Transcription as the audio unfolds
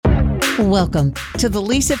Welcome to the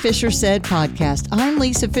Lisa Fisher Said podcast. I'm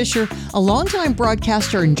Lisa Fisher, a longtime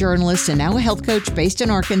broadcaster and journalist and now a health coach based in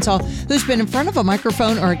Arkansas who's been in front of a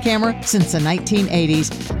microphone or a camera since the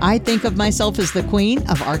 1980s. I think of myself as the queen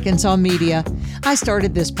of Arkansas media. I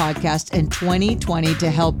started this podcast in 2020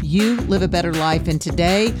 to help you live a better life, and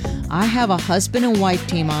today I have a husband and wife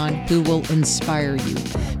team on who will inspire you.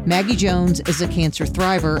 Maggie Jones is a cancer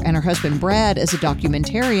thriver, and her husband Brad is a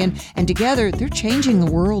documentarian, and together they're changing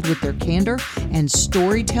the world with their candor and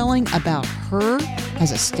storytelling about her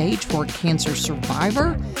as a stage 4 cancer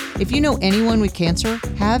survivor. If you know anyone with cancer,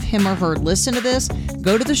 have him or her listen to this.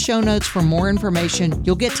 Go to the show notes for more information.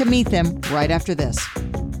 You'll get to meet them right after this.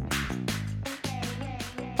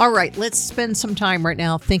 All right, let's spend some time right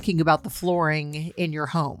now thinking about the flooring in your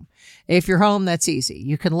home. If you're home, that's easy.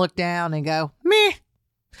 You can look down and go, meh.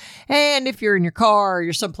 And if you're in your car or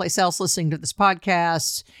you're someplace else listening to this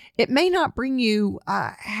podcast, it may not bring you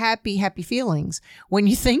happy feelings. When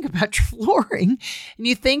you think about your flooring and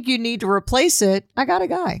you think you need to replace it, I got a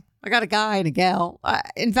guy and a gal.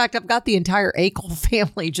 In fact, I've got the entire Akel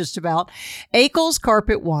family just about. Akel's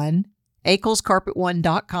Carpet One,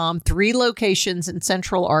 akelscarpet1.com, 3 locations in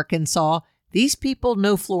Central Arkansas. These people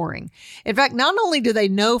know flooring. In fact, not only do they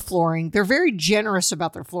know flooring, they're very generous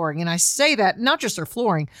about their flooring. And I say that, not just their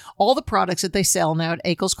flooring, all the products that they sell now at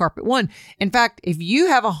Akel's Carpet One. In fact, if you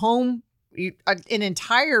have a home, an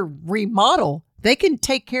entire remodel, they can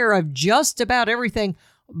take care of just about everything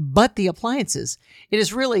but the appliances. It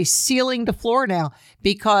is really ceiling to floor now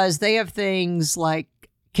because they have things like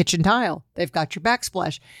kitchen tile. They've got your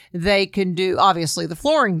backsplash. They can do, obviously, the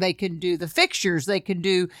flooring. They can do the fixtures. They can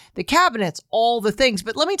do the cabinets, all the things.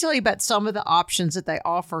 But let me tell you about some of the options that they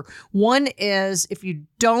offer. One is if you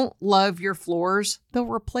don't love your floors, they'll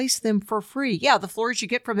replace them for free. Yeah, the floors you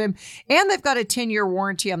get from them. And they've got a 10-year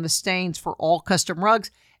warranty on the stains for all custom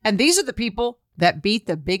rugs. And these are the people that beat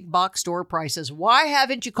the big box store prices. Why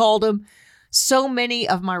haven't you called them? So many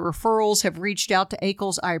of my referrals have reached out to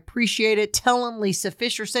Akel's. I appreciate it. Tell them Lisa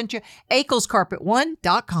Fisher sent you.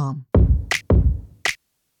 akelscarpet1.com.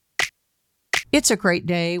 It's a great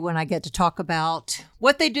day when I get to talk about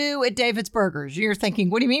what they do at David's Burgers. You're thinking,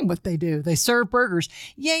 what do you mean what they do? They serve burgers.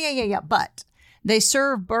 Yeah. But they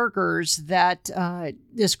serve burgers that,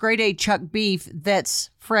 this grade A chuck beef that's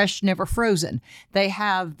fresh, never frozen. They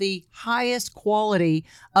have the highest quality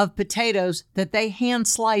of potatoes that they hand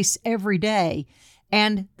slice every day,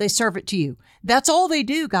 and they serve it to you. That's all they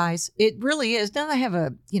do, guys. It really is. Now they have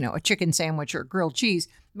a chicken sandwich or grilled cheese,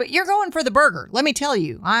 but you're going for the burger. Let me tell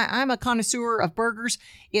you, I'm a connoisseur of burgers.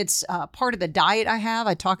 It's part of the diet I have.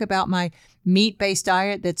 I talk about my meat-based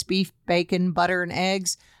diet that's beef, bacon, butter, and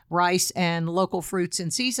eggs, rice, and local fruits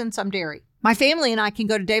and seasons, some dairy. My family and I can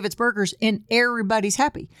go to David's Burgers and everybody's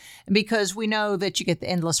happy because we know that you get the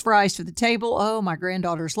endless fries for the table. Oh, my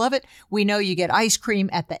granddaughters love it. We know you get ice cream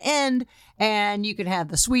at the end, and you can have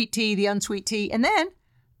the sweet tea, the unsweet tea. And then,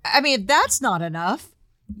 if that's not enough,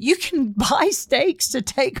 you can buy steaks to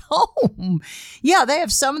take home. Yeah, they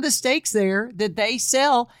have some of the steaks there that they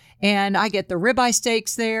sell, and I get the ribeye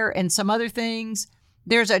steaks there and some other things.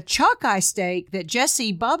 There's a chuck eye steak that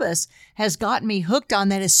Jesse Bubbas has gotten me hooked on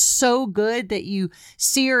that is so good that you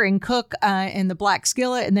sear and cook in the black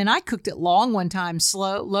skillet. And then I cooked it long one time,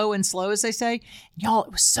 low and slow, as they say. Y'all,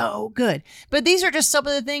 it was so good. But these are just some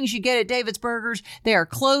of the things you get at David's Burgers. They are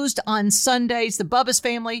closed on Sundays. The Bubbas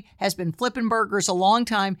family has been flipping burgers a long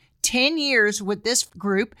time, 10 years with this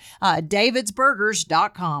group,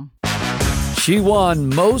 davidsburgers.com. She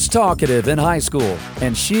won Most Talkative in high school,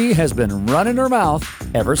 and she has been running her mouth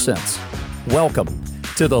ever since. Welcome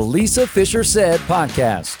to the Lisa Fisher Said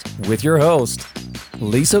podcast with your host,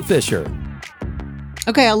 Lisa Fisher.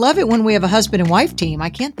 Okay, I love it when we have a husband and wife team.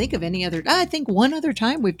 I can't think of any other. I think one other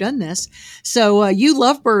time we've done this. So you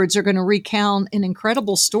lovebirds are going to recount an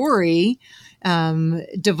incredible story,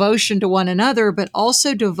 devotion to one another, but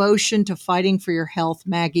also devotion to fighting for your health.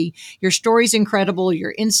 Maggie, your story's incredible.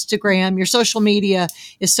 Your Instagram, your social media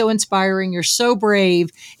is so inspiring. You're so brave.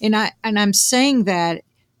 And I'm saying that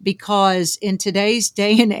because in today's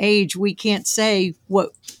day and age, we can't say what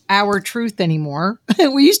our truth anymore.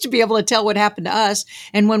 We used to be able to tell what happened to us.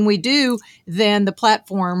 And when we do, then the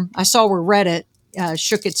platform, I saw where Reddit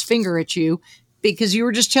shook its finger at you because you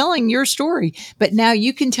were just telling your story. But now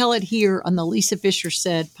you can tell it here on the Lisa Fisher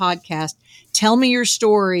Said podcast. Tell me your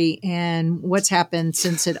story and what's happened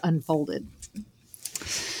since it unfolded.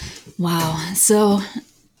 Wow. So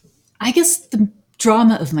I guess the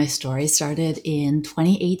drama of my story started in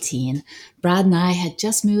 2018. Brad and I had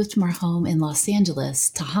just moved from our home in Los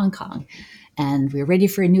Angeles to Hong Kong, and we were ready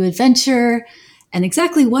for a new adventure. And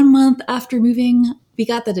exactly 1 month after moving, we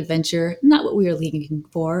got that adventure, not what we were looking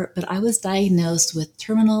for, but I was diagnosed with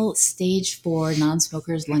terminal stage 4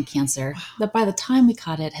 non-smokers lung cancer that by the time we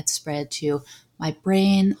caught it had spread to my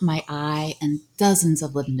brain, my eye, and dozens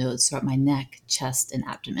of lymph nodes throughout my neck, chest, and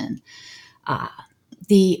abdomen.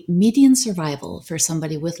 The median survival for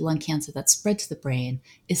somebody with lung cancer that spread to the brain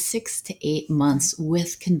is 6 to 8 months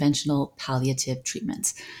with conventional palliative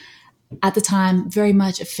treatments. At the time, very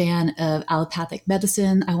much a fan of allopathic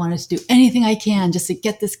medicine. I wanted to do anything I can just to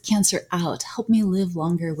get this cancer out, help me live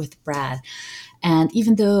longer with Brad. And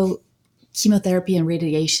even though chemotherapy and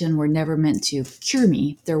radiation were never meant to cure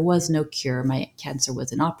me, there was no cure. My cancer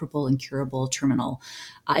was inoperable, incurable, terminal.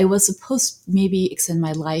 It was supposed to maybe extend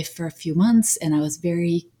my life for a few months, and I was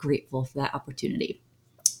very grateful for that opportunity.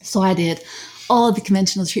 So I did all of the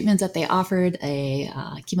conventional treatments that they offered, a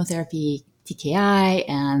chemotherapy, TKI,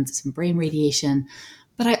 and some brain radiation.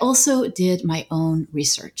 But I also did my own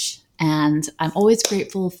research. And I'm always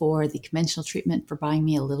grateful for the conventional treatment for buying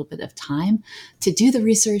me a little bit of time to do the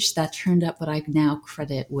research that turned up what I now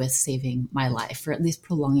credit with saving my life, or at least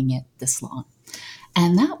prolonging it this long.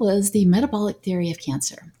 And that was the metabolic theory of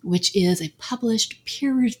cancer, which is a published,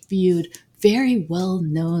 peer-reviewed, very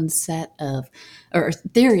well-known set of, or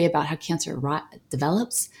theory about how cancer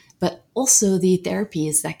develops, but also the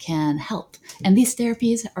therapies that can help. And these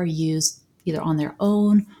therapies are used either on their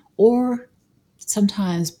own or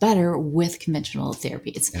sometimes better with conventional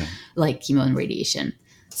therapies like chemo and radiation.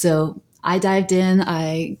 So I dived in,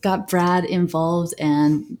 I got Brad involved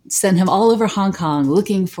and sent him all over Hong Kong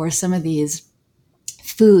looking for some of these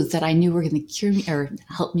foods that I knew were going to cure me or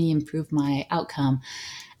help me improve my outcome.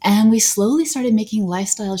 And we slowly started making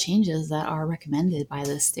lifestyle changes that are recommended by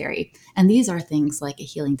this theory. And these are things like a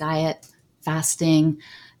healing diet, fasting,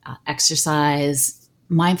 exercise.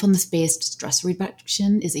 Mindfulness-based stress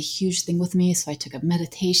reduction is a huge thing with me. So I took up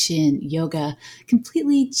meditation, yoga,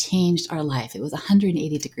 completely changed our life. It was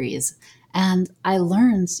 180 degrees. And I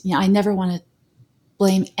learned, I never want to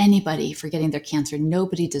blame anybody for getting their cancer.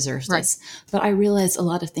 Nobody deserves this. But I realized a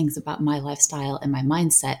lot of things about my lifestyle and my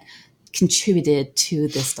mindset contributed to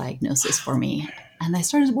this diagnosis for me. And I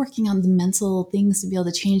started working on the mental things to be able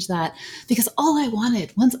to change that, because all I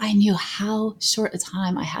wanted, once I knew how short a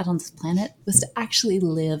time I had on this planet, was to actually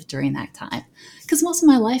live during that time. Because most of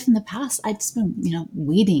my life in the past, I'd just been,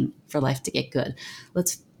 waiting for life to get good.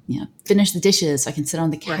 Let's, finish the dishes so I can sit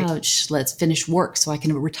on the couch. Right. Let's finish work so I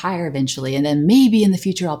can retire eventually. And then maybe in the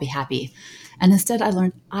future, I'll be happy. And instead I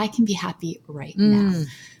learned I can be happy right now.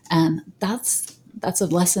 And that's a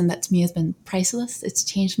lesson that to me has been priceless. It's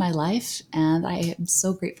changed my life, and I am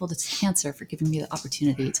so grateful to cancer for giving me the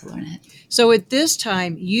opportunity to learn it. So at this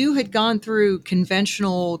time, you had gone through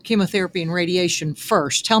conventional chemotherapy and radiation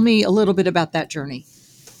first. Tell me a little bit about that journey.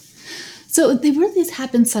 So they really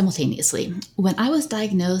happened simultaneously. When I was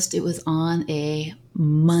diagnosed, it was on a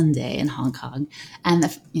Monday in Hong Kong. And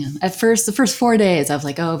at first, the first 4 days, I was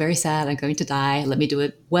like, oh, very sad. I'm going to die. Let me do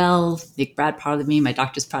it well. Make Brad proud of me. My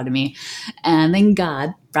doctor's proud of me. And then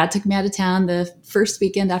Brad took me out of town the first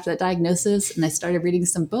weekend after that diagnosis. And I started reading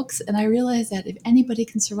some books. And I realized that if anybody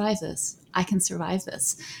can survive this, I can survive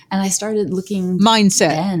this. And I started looking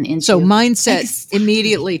mindset. Mindset exactly.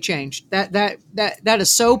 Immediately changed. That is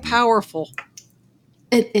so powerful.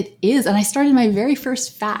 It is. And I started my very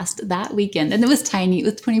first fast that weekend. And it was tiny. It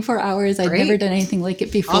was 24 hours. I'd never done anything like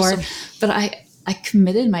it before. Awesome. But I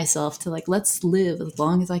committed myself to let's live as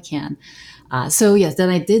long as I can. Then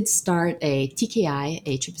I did start a TKI,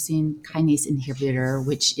 a trypsin kinase inhibitor,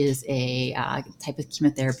 which is a type of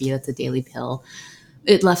chemotherapy that's a daily pill.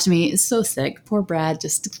 It left me so sick. Poor Brad,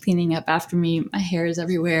 just cleaning up after me. My hair is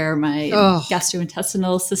everywhere. My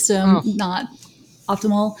gastrointestinal system, not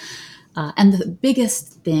optimal. And the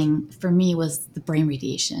biggest thing for me was the brain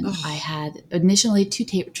radiation. I had initially 2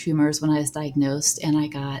 tumors when I was diagnosed, and I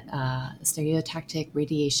got stereotactic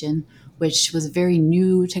radiation, which was a very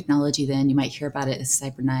new technology then. You might hear about it as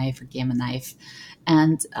CyberKnife or Gamma Knife.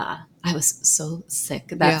 And I was so sick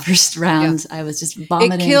that first round. I was just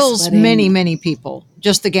vomiting, It kills sweating. many, many people.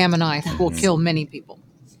 Just the Gamma Knife will kill many people.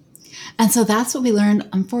 And so that's what we learned,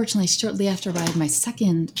 unfortunately, shortly after I had my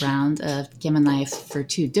second round of Gamma Knife for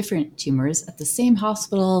 2 different tumors at the same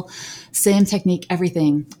hospital, same technique,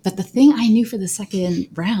 everything. But the thing I knew for the second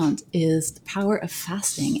round is the power of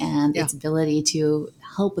fasting and its ability to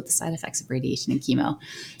help with the side effects of radiation and chemo.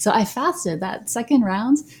 So I fasted that second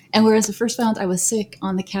round. And whereas the first round I was sick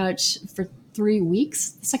on the couch for 3 weeks,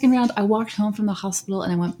 the second round I walked home from the hospital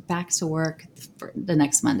and I went back to work for the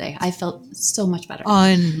next Monday. I felt so much better.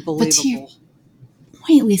 Unbelievable. But to your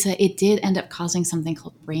point, Lisa, it did end up causing something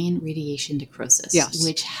called brain radiation necrosis,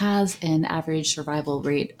 which has an average survival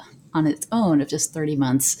rate on its own of just 30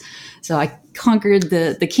 months. So I conquered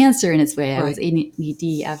the cancer in its way. I was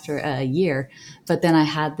AD after a year, but then I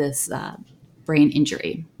had this brain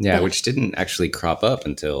injury. Yeah, which didn't actually crop up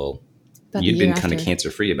until you'd been kind of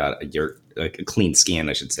cancer-free about a year, like a clean scan,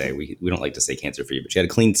 I should say. We don't like to say cancer-free, but you had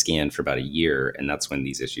a clean scan for about a year, and that's when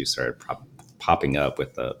these issues started popping up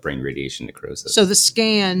with brain radiation necrosis. So the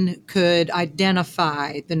scan could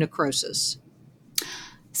identify the necrosis.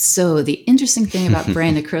 So the interesting thing about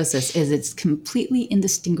brain necrosis is it's completely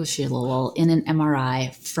indistinguishable in an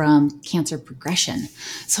MRI from cancer progression.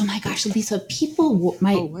 So my gosh, Lisa,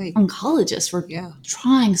 my oncologists were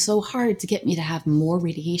trying so hard to get me to have more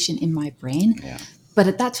radiation in my brain. Yeah. But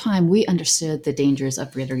at that time, we understood the dangers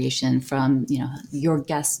of radiation from, your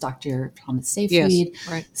guest, Dr. Thomas Seyfried,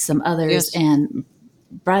 some others, and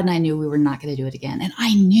Brad and I knew we were not going to do it again. And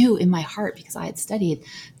I knew in my heart, because I had studied,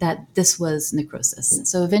 that this was necrosis.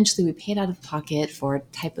 So eventually we paid out of pocket for a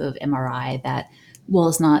type of MRI that,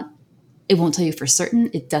 it won't tell you for certain.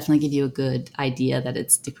 It definitely gives you a good idea that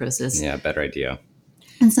it's necrosis. Yeah, better idea.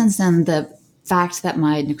 And since then, the fact that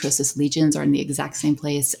my necrosis lesions are in the exact same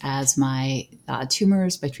place as my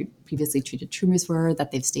tumors, my previously treated tumors were,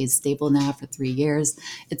 that they've stayed stable now for 3 years,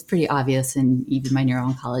 it's pretty obvious. And even my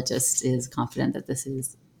neuro-oncologist is confident that this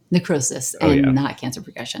is necrosis and not cancer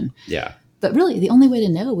progression. Yeah. But really, the only way to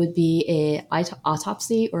know would be a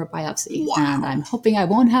autopsy or a biopsy. Wow. And I'm hoping I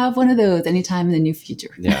won't have one of those anytime in the near future.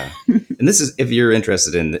 Yeah. And this is, if you're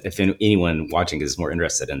interested if anyone watching is more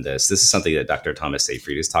interested in this is something that Dr. Thomas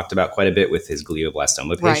Seyfried has talked about quite a bit with his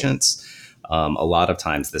glioblastoma patients. A lot of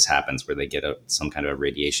times this happens where they get some kind of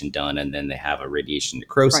radiation done, and then they have a radiation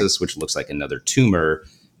necrosis, which looks like another tumor.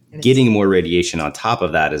 Getting more radiation on top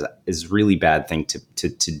of that is really bad thing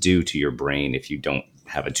to do to your brain if you don't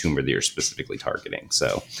have a tumor that you're specifically targeting.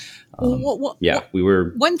 So, we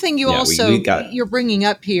were. One thing you're bringing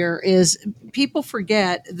up here is people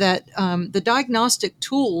forget that the diagnostic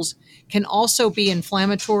tools can also be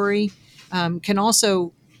inflammatory, can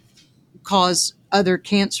also cause other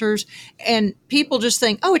cancers, and people just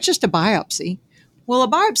think, oh, it's just a biopsy. Well,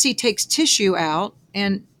 a biopsy takes tissue out,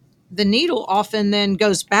 and the needle often then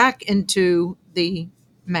goes back into the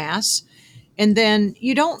mass. And then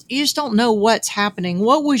you just don't know what's happening.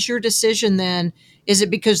 What was your decision then? Is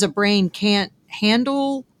it because the brain can't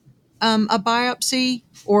handle a biopsy,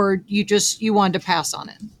 or you wanted to pass on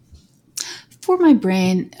it? For my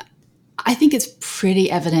brain, I think it's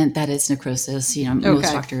pretty evident that it's necrosis.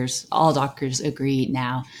 All doctors agree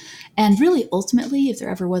now. And really, ultimately, if there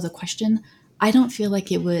ever was a question, I don't feel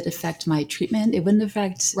like it would affect my treatment. It wouldn't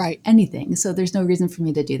affect anything. So there's no reason for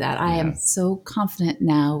me to do that. I am so confident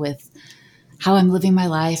now with how I'm living my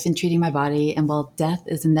life and treating my body. And while death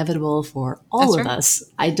is inevitable for all of us,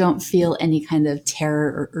 I don't feel any kind of terror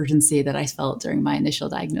or urgency that I felt during my initial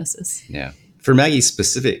diagnosis. Yeah. For Maggie's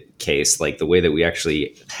specific case, like the way that we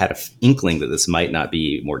actually had an inkling that this might not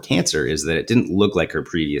be more cancer is that it didn't look like her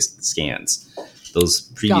previous scans. Those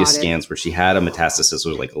previous scans where she had a metastasis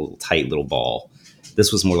was like a little tight little ball.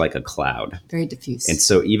 This was more like a cloud. Very diffuse. And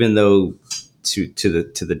so even though to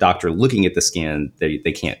the doctor looking at the scan, they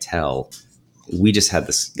can't tell, we just had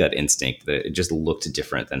this gut instinct that it just looked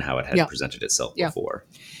different than how it had presented itself before.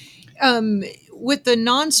 With the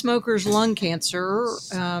non-smokers' lung cancer,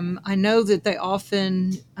 I know that they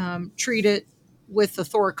often treat it with a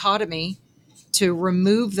thoracotomy to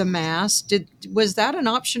remove the mass. Was that an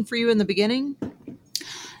option for you in the beginning?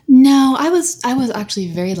 No, I was actually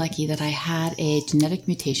very lucky that I had a genetic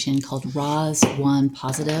mutation called ROS1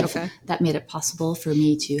 positive that made it possible for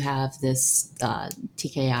me to have this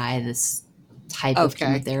TKI, this type of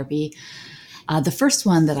chemotherapy. The first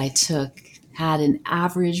one that I took had an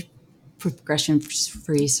average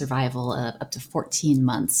progression-free survival of up to 14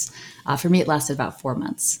 months. For me, it lasted about 4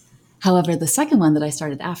 months. However, the second one that I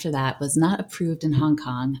started after that was not approved in Hong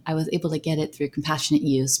Kong. I was able to get it through compassionate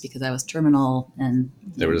use because I was terminal and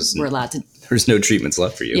we're allowed to. There's no treatments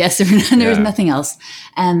left for you. Yes, there was nothing else.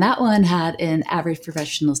 And that one had an average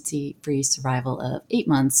progression-free survival of 8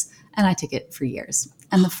 months, and I took it for years.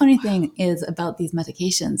 And the funny thing is about these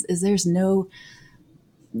medications is there's no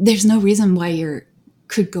reason why you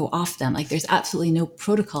could go off them. Like there's absolutely no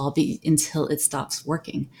protocol until it stops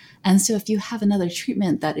working. And so if you have another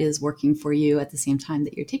treatment that is working for you at the same time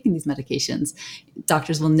that you're taking these medications,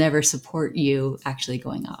 doctors will never support you actually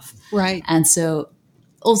going off. Right. And so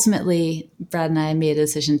ultimately, Brad and I made a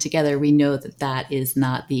decision together. We know that that is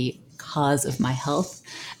not the cause of my health.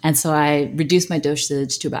 And so I reduced my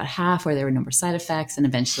dosage to about half where there were no more side effects and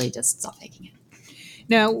eventually just stopped taking it.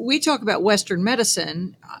 Now, we talk about Western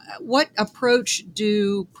medicine. What approach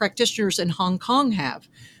do practitioners in Hong Kong have?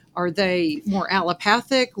 Are they more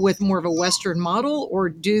allopathic with more of a Western model, or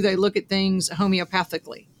do they look at things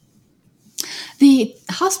homeopathically? The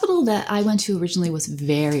hospital that I went to originally was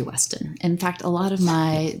very Western. In fact, a lot of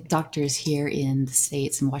my doctors here in the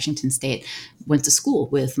States, in Washington State, went to school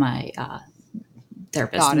with my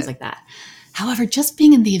therapists, things like that. However, just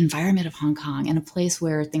being in the environment of Hong Kong and a place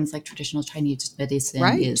where things like traditional Chinese medicine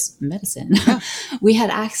is medicine, we had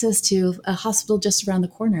access to a hospital just around the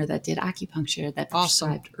corner that did acupuncture, that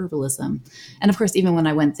prescribed herbalism. And of course, even when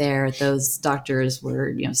I went there, those doctors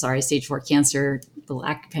were, sorry, stage 4 cancer, the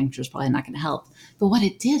acupuncture is probably not going to help. But what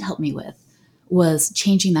it did help me with was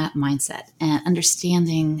changing that mindset and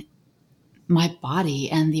understanding my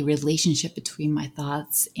body and the relationship between my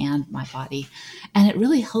thoughts and my body. And it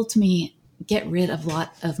really helped me get rid of a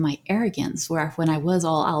lot of my arrogance, where when I was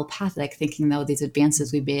all allopathic, thinking, though, these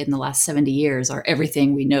advances we made in the last 70 years are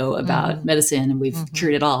everything we know about medicine and we've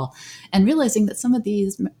cured it all. And realizing that some of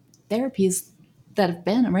these therapies that have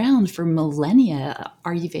been around for millennia,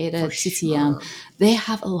 Ayurveda, CCM, they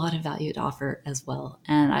have a lot of value to offer as well.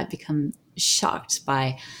 And I've become shocked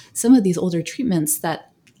by some of these older treatments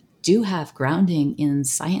that do have grounding in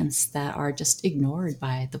science that are just ignored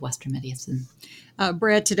by the Western medicine.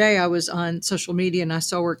 Brad, today I was on social media and I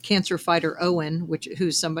saw where cancer fighter Owen,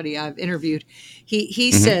 who's somebody I've interviewed,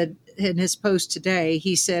 he said in his post today,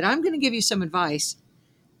 he said, I'm going to give you some advice.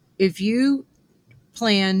 If you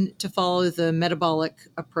plan to follow the metabolic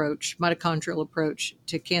approach, mitochondrial approach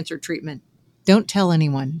to cancer treatment, don't tell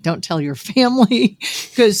anyone. Don't tell your family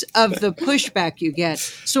because of the pushback you get.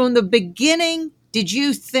 So in the beginning, did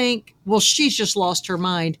you think, well, she's just lost her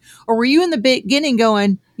mind? Or were you in the beginning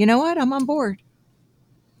going, you know what, I'm on board?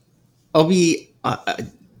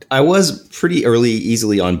 I was pretty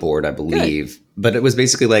easily on board, I believe. Good. But it was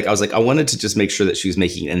basically like, I was like, I wanted to just make sure that she was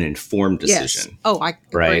making an informed decision. Yes. Oh, I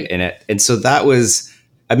right. agree. And so that was,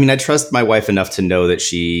 I trust my wife enough to know that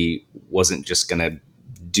she wasn't just going to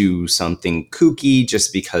do something kooky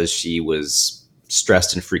just because she was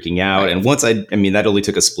stressed and freaking out. Right. And once that only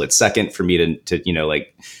took a split second for me to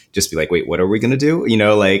just be like, wait, what are we going to do?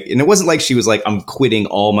 And it wasn't like she was like, I'm quitting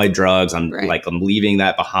all my drugs. I'm leaving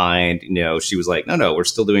that behind. She was like, no, we're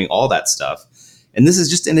still doing all that stuff. And this is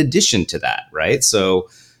just in addition to that. Right. So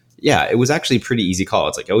yeah, it was actually a pretty easy call.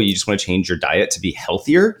 It's like, oh, you just want to change your diet to be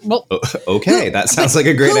healthier? Well, okay. That sounds like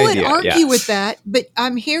a great idea. Who would argue with that? But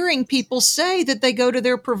I'm hearing people say that they go to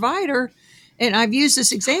their provider. And I've used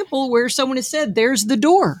this example where someone has said, there's the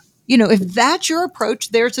door. If that's your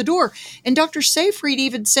approach, there's the door. And Dr. Seyfried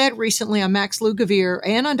even said recently on Max Lugavere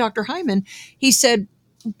and on Dr. Hyman, he said,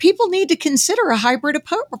 people need to consider a hybrid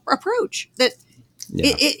approach. That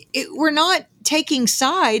we're not taking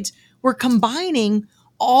sides. We're combining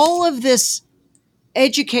all of this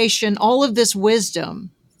education, all of this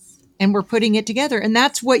wisdom, and we're putting it together. And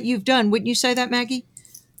that's what you've done. Wouldn't you say that, Maggie?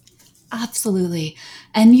 Absolutely.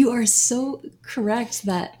 And you are so correct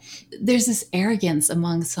that there's this arrogance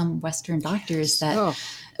among some Western doctors that,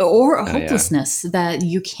 or a hopelessness that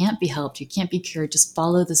you can't be helped, you can't be cured. Just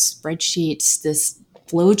follow the spreadsheets, this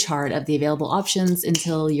flow chart of the available options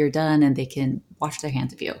until you're done and they can wash their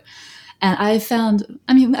hands of you. And I've found,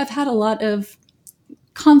 I've had a lot of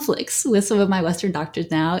conflicts with some of my Western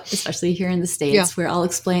doctors now, especially here in the States, where I'll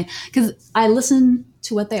explain, because I listen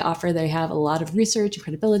to what they offer. They have a lot of research and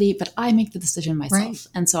credibility, but I make the decision myself. Right.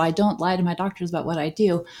 And so I don't lie to my doctors about what I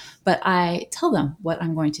do, but I tell them what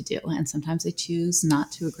I'm going to do. And sometimes they choose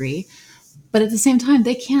not to agree. But at the same time,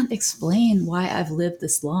 they can't explain why I've lived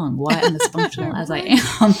this long, why I'm as functional as I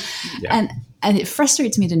am. Yeah. And it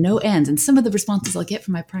frustrates me to no end. And some of the responses I'll get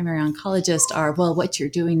from my primary oncologist are, well, what you're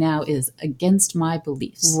doing now is against my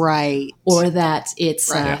beliefs. Right. Or that it's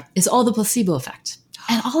all the placebo effect.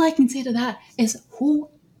 And all I can say to that is, who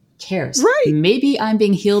cares? Right. Maybe I'm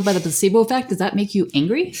being healed by the placebo effect. Does that make you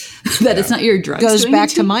angry? That it's not your drugs? Goes back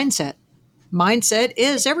to mindset. Mindset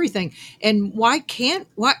is everything. And why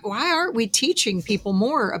aren't we teaching people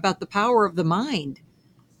more about the power of the mind?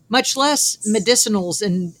 Much less medicinals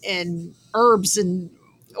and herbs and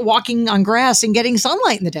walking on grass and getting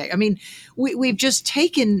sunlight in the day. We've just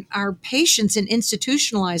taken our patients and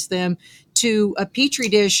institutionalized them to a petri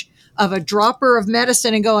dish of a dropper of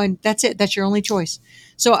medicine and going, that's it. That's your only choice.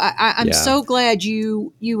 So I'm so glad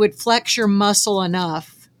you would flex your muscle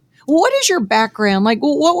enough. What is your background? Like,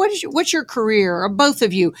 what's your career, or both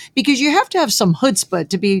of you? Because you have to have some chutzpah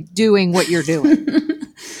to be doing what you're doing.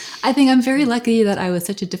 I think I'm very lucky that I was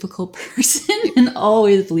such a difficult person and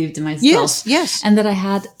always believed in myself. Yes. And that I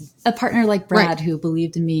had a partner like Brad who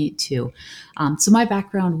believed in me too. So my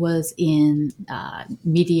background was in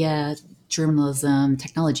media, journalism,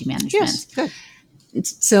 technology management. Yes, good.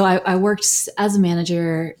 So I worked as a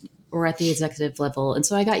manager or at the executive level. And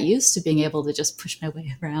so I got used to being able to just push my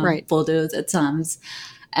way around, Right. bulldoze at times.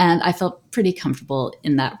 And I felt pretty comfortable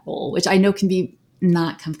in that role, which I know can be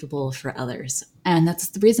not comfortable for others. And that's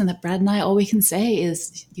the reason that Brad and I, all we can say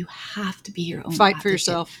is you have to be your own Fight for advocate.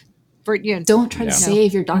 yourself. Don't Try to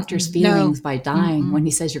save your doctor's feelings by dying when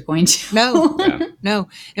he says you're going to. No.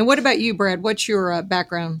 And what about you, Brad? What's your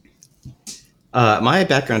background? My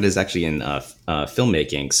background is actually in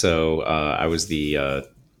filmmaking. So I was the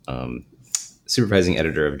supervising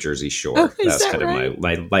editor of Jersey Shore. That's kind of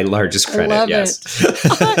my largest credit. I love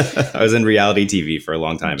it. I was in reality TV for a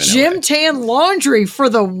long time. Jim Tan Laundry for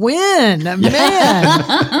the win. Man,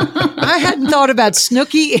 I hadn't thought about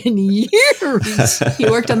Snooki in years. He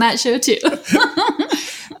worked on that show too.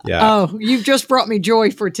 Oh, you've just brought me joy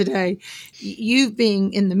for today. You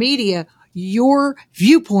being in the media, your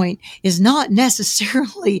viewpoint is not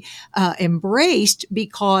necessarily embraced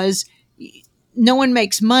because no one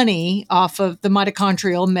makes money off of the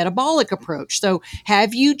mitochondrial metabolic approach. So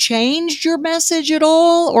have you changed your message at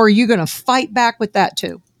all, or are you going to fight back with that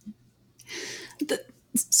too? The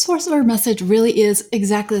source of our message really is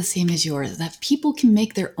exactly the same as yours, that people can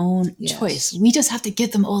make their own choice. We just have to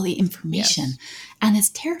give them all the information. Yes. And it's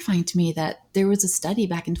terrifying to me that there was a study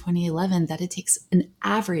back in 2011 that it takes an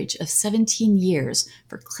average of 17 years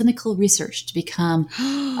for clinical research to become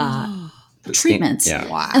treatments.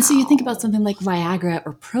 Wow. And so you think about something like Viagra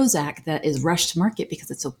or Prozac that is rushed to market because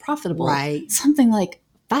it's so profitable. Right. Something like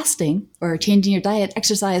fasting or changing your diet,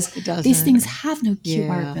 exercise, these things have no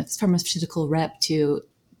pharmaceutical rep to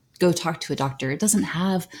go talk to a doctor. It doesn't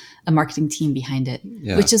have a marketing team behind it,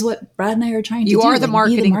 which is what Brad and I are trying to do. You are the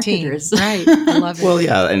marketing team. Right. I love it. Well,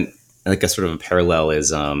 yeah. And like a sort of a parallel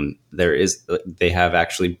is they have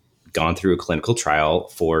actually gone through a clinical trial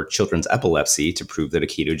for children's epilepsy to prove that a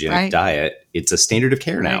ketogenic diet, it's a standard of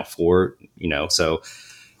care now for, so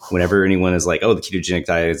whenever anyone is like, oh, the ketogenic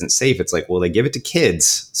diet isn't safe, it's like, well, they give it to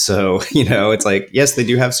kids. So, it's like, yes, they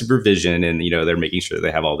do have supervision and, they're making sure they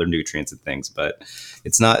have all their nutrients and things, but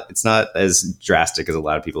it's not as drastic as a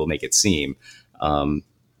lot of people make it seem.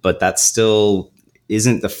 But that still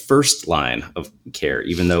isn't the first line of care,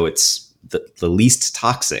 even though it's the least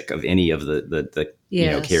toxic of any of the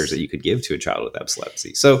cares that you could give to a child with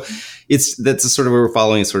epilepsy. So that's a sort of, we're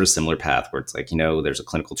following a sort of similar path where it's like, there's a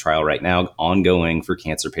clinical trial right now ongoing for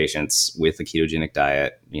cancer patients with a ketogenic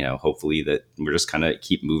diet, hopefully that we're just kind of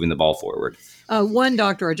keep moving the ball forward. One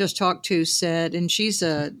doctor I just talked to said, and she's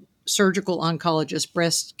a surgical oncologist,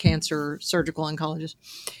 breast cancer surgical oncologist,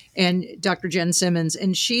 and Dr. Jen Simmons,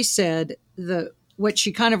 and she said what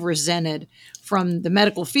she kind of resented from the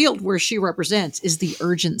medical field where she represents is the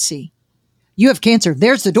urgency. You have cancer.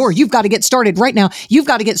 There's the door. You've got to get started right now. You've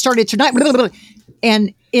got to get started tonight.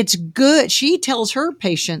 And it's good. She tells her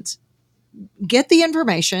patients, get the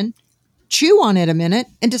information, chew on it a minute,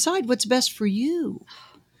 and decide what's best for you.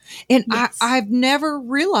 And I've never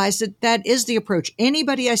realized that is the approach.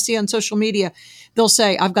 Anybody I see on social media, they'll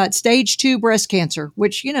say, I've got stage 2 breast cancer,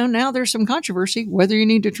 which, now there's some controversy whether you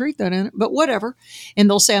need to treat that in it, but whatever. And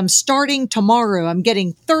they'll say, I'm starting tomorrow. I'm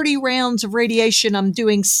getting 30 rounds of radiation. I'm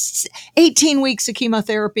doing 18 weeks of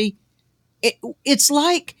chemotherapy. It's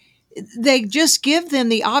like they just give them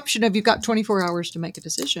the option of you've got 24 hours to make a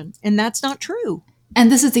decision. And that's not true.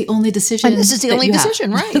 And this is the only decision.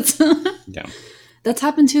 Right. Yeah. That's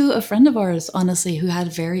happened to a friend of ours, honestly, who had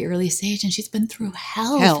a very early stage, and she's been through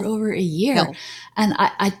hell for over a year. And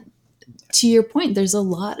I, to your point, there's a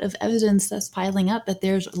lot of evidence that's piling up that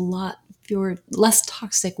there's a lot less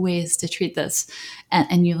toxic ways to treat this.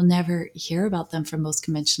 And you'll never hear about them from most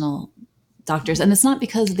conventional doctors. And it's not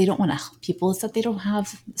because they don't want to help people. It's that they don't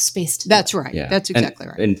have space to do it. That's right. Yeah. That's exactly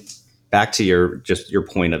right. And back to your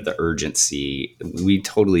point of the urgency, we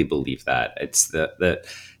totally believe that. It's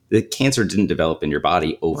the cancer didn't develop in your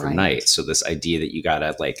body overnight. Right. So this idea that you got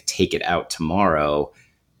to take it out tomorrow,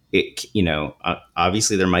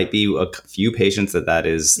 obviously there might be a few patients that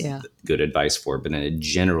is good advice for, but in a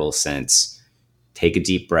general sense, take a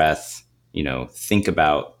deep breath, think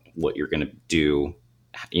about what you're going to do,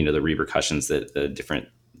 the repercussions that the different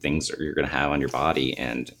things that you're going to have on your body,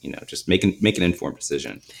 and, just make an informed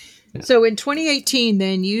decision. Yeah. So in 2018,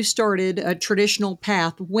 then you started a traditional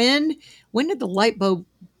path. When did the light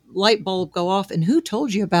bulb go off, and who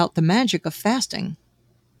told you about the magic of fasting?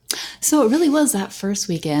 So it really was that first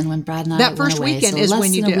weekend when Brad and I that first went away. Weekend so is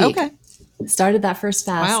when you did. Okay. Started that first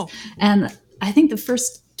fast. Wow. And I think the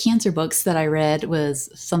first cancer books that I read was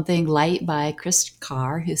Something Light by Chris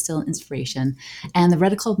Carr, who's still an inspiration, and the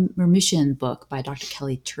Radical Remission book by Dr.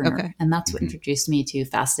 Kelly Turner. Okay. And that's what introduced me to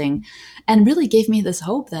fasting and really gave me this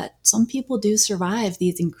hope that some people do survive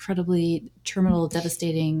these incredibly terminal,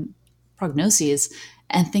 devastating prognoses,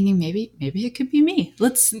 and thinking maybe it could be me.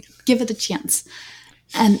 Let's give it a chance.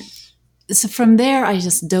 And so from there, I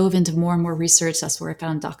just dove into more and more research. That's where I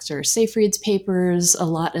found Dr. Seyfried's papers, a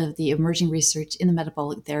lot of the emerging research in the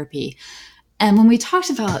metabolic therapy. And when we talked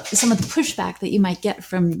about some of the pushback that you might get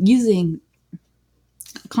from using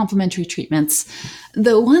complementary treatments,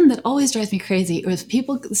 the one that always drives me crazy was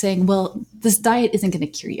people saying, well, this diet isn't going to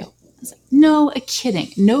cure you. I was like, no, kidding.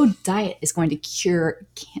 No diet is going to cure,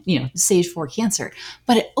 stage 4 cancer,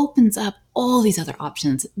 but it opens up all these other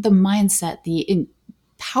options, the mindset, the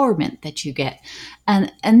empowerment that you get,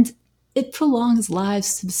 and it prolongs lives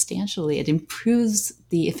substantially. It improves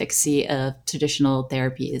the efficacy of traditional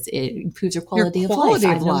therapies. It improves your quality of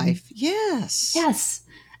life. Yes.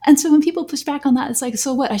 And so when people push back on that, it's like,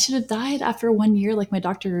 so what? I should have died after 1 year like my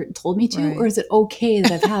doctor told me to? Right. Or is it okay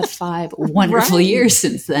that I've had 5 wonderful years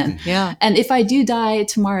since then? Yeah. And if I do die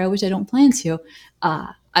tomorrow, which I don't plan to,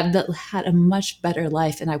 I've had a much better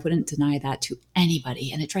life, and I wouldn't deny that to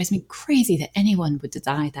anybody. And it drives me crazy that anyone would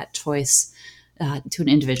deny that choice to an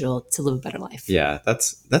individual to live a better life. Yeah,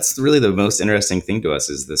 that's really the most interesting thing to us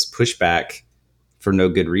is this pushback for no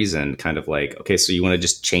good reason. Kind of like, okay, so you want to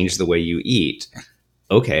just change the way you eat?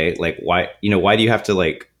 Okay, like why do you have to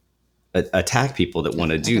like attack people that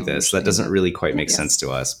want to do this? That doesn't really quite make sense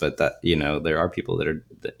to us. But that there are people that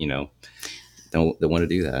want to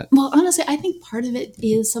do that. Well, honestly, I think part of it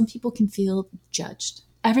is some people can feel judged.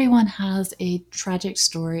 Everyone has a tragic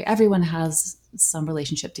story. Everyone has some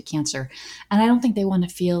relationship to cancer. And I don't think they want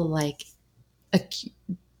to feel like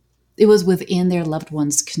it was within their loved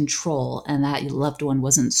one's control and that loved one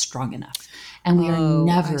wasn't strong enough. And we are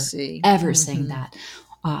never, ever saying that.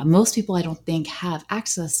 Most people, I don't think, have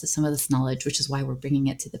access to some of this knowledge, which is why we're bringing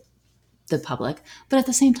it to the public. But at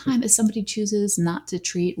the same time, if somebody chooses not to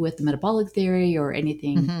treat with the metabolic theory or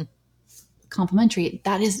anything complementary,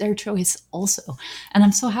 that is their choice also. And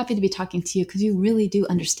I'm so happy to be talking to you because you really do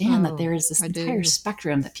understand that there is this entire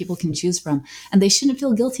spectrum that people can choose from. And they shouldn't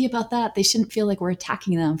feel guilty about that. They shouldn't feel like we're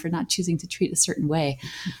attacking them for not choosing to treat a certain way.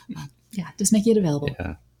 Just make it available.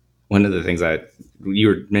 Yeah. One of the things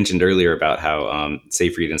you mentioned earlier about how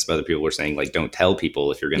Seyfried and some other people were saying, like, don't tell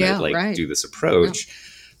people if you're going to do this approach.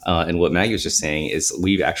 Yeah. And what Maggie was just saying is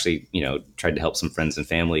we've actually, tried to help some friends and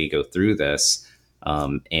family go through this.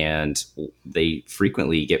 And they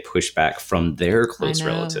frequently get pushback from their close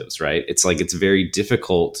relatives, right? It's like, it's very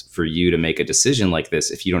difficult for you to make a decision like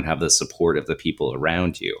this if you don't have the support of the people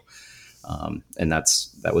around you. And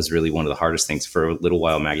that was really one of the hardest things. For a little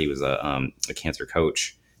while, Maggie was a cancer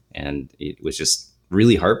coach, and it was just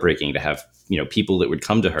really heartbreaking to have, people that would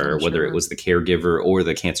come to her, whether it was the caregiver or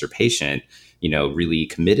the cancer patient, really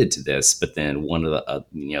committed to this. But then one of the,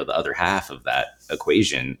 the other half of that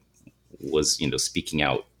equation was, speaking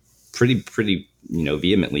out pretty,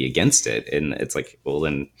 vehemently against it. And it's like, well,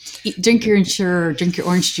 then drink your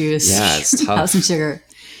orange juice. Yeah, it's tough. Have some sugar.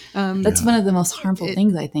 That's one of the most harmful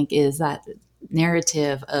things, I think, is that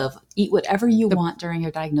narrative of eat whatever you want during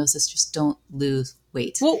your diagnosis, just don't lose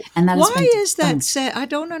weight. Well, and that why is that said? I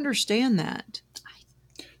don't understand that.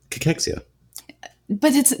 Cachexia.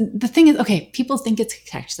 But the thing is, okay, people think it's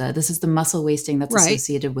cachexia. This is the muscle wasting that's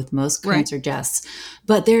associated with most cancer deaths.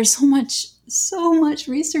 But there's so much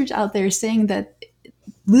research out there saying that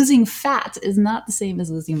losing fat is not the same as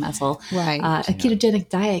losing muscle. Right. A ketogenic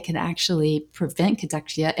diet can actually prevent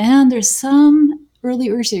cachexia, and there's some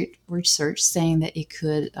early research saying that it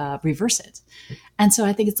could reverse it. And so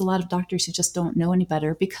I think it's a lot of doctors who just don't know any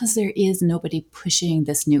better because there is nobody pushing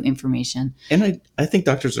this new information. And I think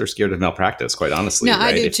doctors are scared of malpractice, quite honestly. No,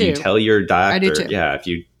 right? I do if too. You tell your doctor, if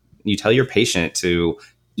you tell your patient to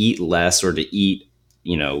eat less or to eat,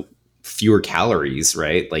 fewer calories,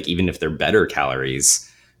 right? Like even if they're better calories,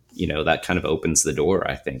 that kind of opens the door,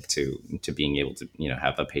 I think, to being able to,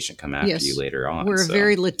 have a patient come after you later on. We're a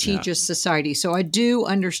very litigious society. So I do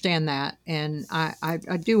understand that. And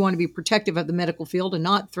I do want to be protective of the medical field and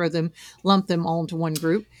not lump them all into one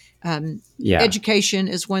group. Education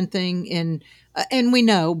is one thing. And we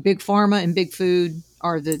know big pharma and big food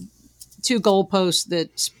are the two goalposts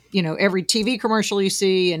that, every TV commercial you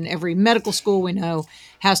see and every medical school we know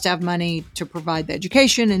has to have money to provide the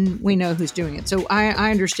education, and we know who's doing it. So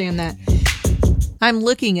I understand that. I'm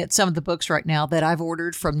looking at some of the books right now that I've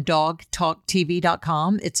ordered from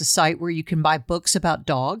dogtalktv.com. It's a site where you can buy books about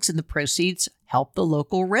dogs, and the proceeds help the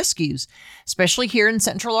local rescues, especially here in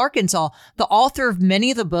Central Arkansas. The author of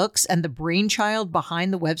many of the books and the brainchild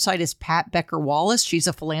behind the website is Pat Becker-Wallace. She's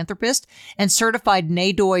a philanthropist and certified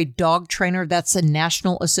NADOI dog trainer. That's the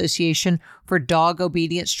National Association for Dog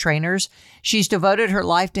Obedience Trainers. She's devoted her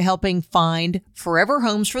life to helping find forever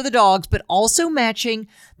homes for the dogs, but also matching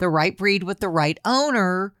the right breed with the right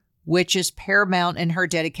owner, which is paramount in her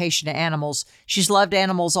dedication to animals. She's loved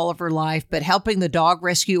animals all of her life, but helping the dog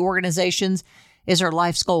rescue organizations is her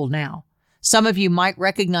life's goal now. Some of you might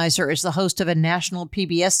recognize her as the host of a national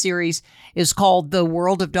PBS series. It's called The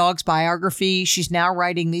World of Dogs Biography. She's now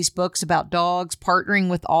writing these books about dogs, partnering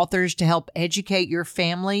with authors to help educate your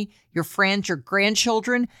family, your friends, your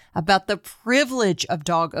grandchildren about the privilege of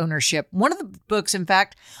dog ownership. One of the books, in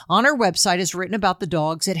fact, on her website is written about the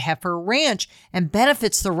dogs at Heifer Ranch and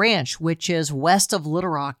benefits the ranch, which is west of Little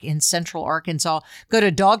Rock in Central Arkansas. Go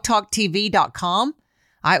to dogtalktv.com.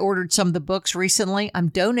 I ordered some of the books recently. I'm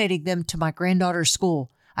donating them to my granddaughter's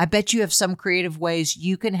school. I bet you have some creative ways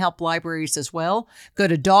you can help libraries as well. Go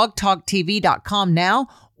to dogtalktv.com now,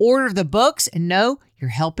 order the books, and know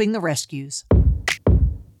you're helping the rescues.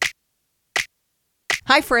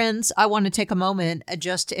 Hi, friends. I want to take a moment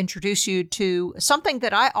just to introduce you to something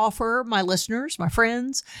that I offer my listeners, my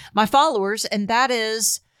friends, my followers, and that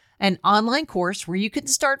is an online course where you can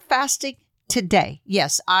start fasting today.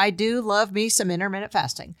 Yes, I do love me some intermittent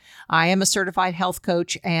fasting. I am a certified health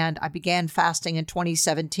coach and I began fasting in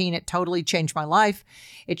 2017. It totally changed my life.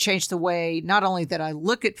 It changed the way not only that I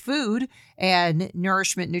look at food and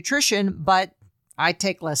nourishment, nutrition, but I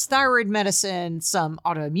take less thyroid medicine. Some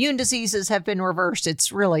autoimmune diseases have been reversed.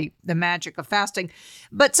 It's really the magic of fasting.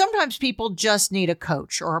 But sometimes people just need a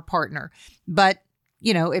coach or a partner. But,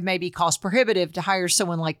 it may be cost prohibitive to hire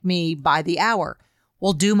someone like me by the hour.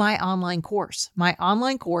 Well, do my online course. My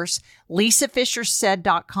online course,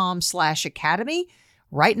 lisafishersaid.com/academy.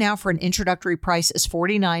 Right now, for an introductory price, is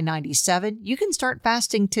 $49.97. You can start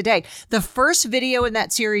fasting today. The first video in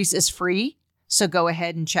that series is free, so go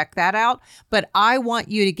ahead and check that out. But I want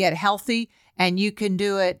you to get healthy, and you can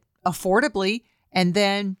do it affordably, and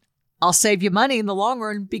then I'll save you money in the long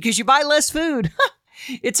run because you buy less food.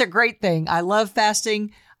 It's a great thing. I love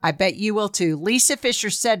fasting. I bet you will too.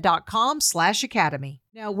 lisafishersaid.com/academy.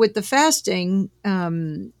 Now, with the fasting,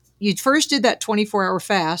 you first did that 24-hour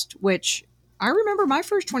fast, which I remember my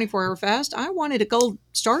first 24-hour fast. I wanted a gold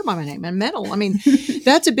star by my name and medal. I mean,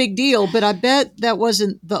 that's a big deal, but I bet that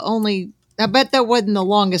wasn't the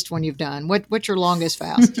longest one you've done. What's your longest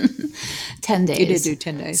fast? 10 days. You did do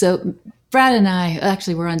 10 days. So Brad and I,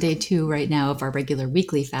 actually, we're on day 2 right now of our regular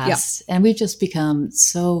weekly fast. Yeah. And we've just become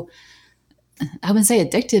so, I wouldn't say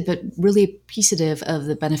addicted, but really appreciative of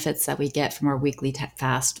the benefits that we get from our weekly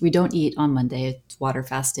fast. We don't eat on Monday. It's water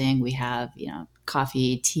fasting. We have,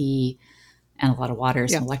 coffee, tea, and a lot of water,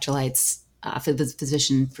 some electrolytes, for the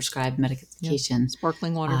physician prescribed medication.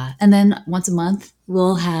 Sparkling water. And then once a month,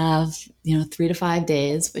 we'll have, 3 to 5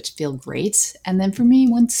 days, which feel great. And then for me,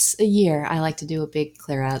 once a year, I like to do a big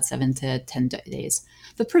clear out, 7 to 10 days.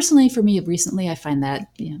 But personally, for me, recently, I find that,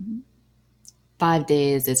 5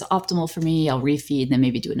 days is optimal for me. I'll refeed and then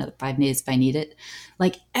maybe do another 5 days if I need it.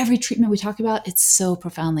 Like every treatment we talk about, it's so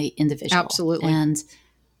profoundly individual. Absolutely. And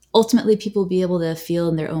ultimately people will be able to feel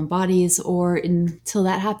in their own bodies, or until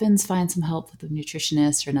that happens, find some help with a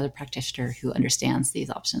nutritionist or another practitioner who understands these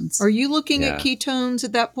options. Are you looking at ketones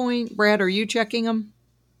at that point? Brad, are you checking them?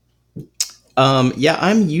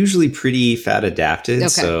 I'm usually pretty fat adapted. Okay.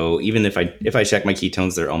 So even if I check my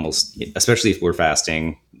ketones, they're almost, especially if we're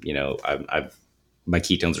fasting, my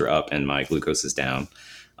ketones are up and my glucose is down.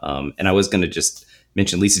 And I was going to just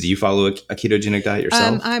mention, Lisa, do you follow a ketogenic diet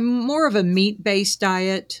yourself? I'm more of a meat-based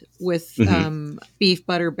diet with beef,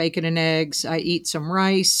 butter, bacon, and eggs. I eat some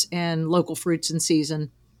rice and local fruits in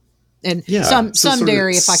season. And some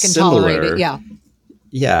dairy if I can tolerate it. Yeah.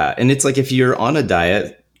 Yeah. And it's like if you're on a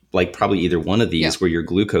diet, like probably either one of these where your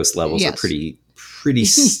glucose levels are pretty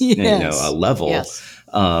level. Yes.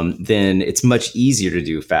 Then it's much easier to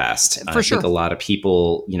do fast. For sure. I think a lot of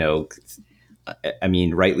people,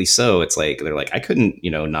 rightly so. It's like, they're like, I couldn't,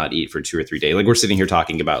 not eat for 2 or 3 days. Like we're sitting here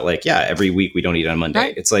talking about every week we don't eat on Monday.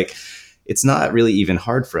 Right. It's like, it's not really even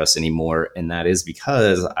hard for us anymore. And that is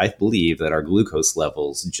because I believe that our glucose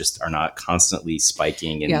levels just are not constantly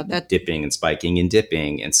spiking and dipping and spiking and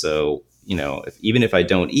dipping. And so, even if I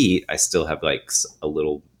don't eat, I still have like a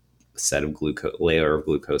little set of layer of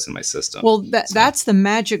glucose in my system. Well, that's the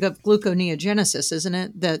magic of gluconeogenesis, isn't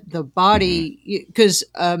it? That the body, because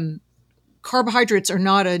carbohydrates are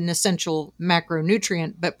not an essential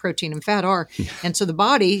macronutrient, but protein and fat are. And so the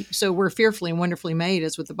body, so we're fearfully and wonderfully made,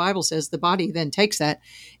 as what the Bible says, the body then takes that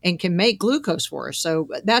and can make glucose for us. So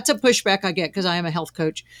that's a pushback I get, because I am a health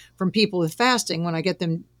coach, from people with fasting. When I get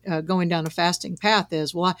them going down a fasting path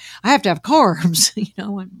is, well, I have to have carbs, and,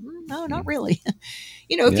 no, not really.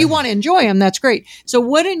 If you want to enjoy them, that's great. So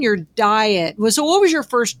what in your diet what was your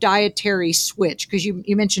first dietary switch? Because you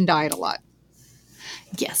mentioned diet a lot.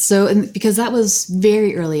 Yes. So, because that was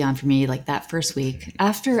very early on for me, like that first week,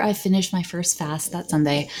 after I finished my first fast that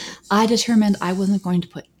Sunday, I determined I wasn't going to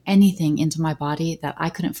put anything into my body that I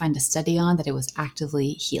couldn't find a study on that it was actively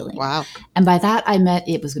healing. Wow. And by that, I meant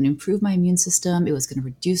it was going to improve my immune system. It was going to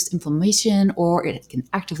reduce inflammation, or it can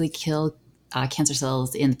actively kill cancer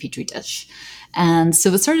cells in the petri dish. And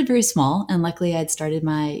so it started very small. And luckily I'd started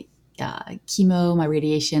my chemo, my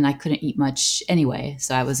radiation. I couldn't eat much anyway.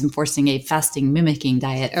 So I was enforcing a fasting mimicking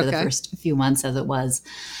diet for the first few months as it was.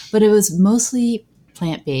 But it was mostly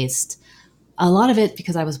plant-based. A lot of it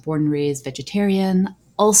because I was born and raised vegetarian.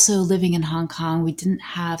 Also living in Hong Kong, we didn't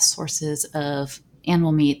have sources of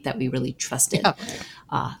animal meat that we really trusted. Yeah.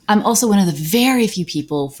 I'm also one of the very few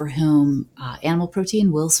people for whom animal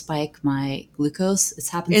protein will spike my glucose. It's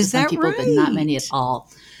happened to some people, but not many at all.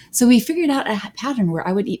 So we figured out a pattern where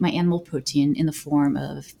I would eat my animal protein in the form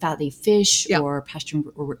of fatty fish or pasture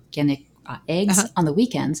organic eggs on the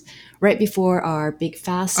weekends, right before our big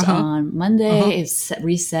fast on Monday.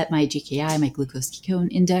 Reset my GKI, my glucose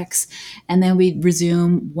ketone index, and then we'd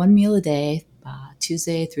resume one meal a day,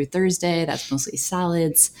 Tuesday through Thursday. That's mostly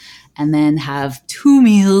salads, and then have 2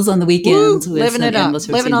 meals on the weekends. Woo, living it up,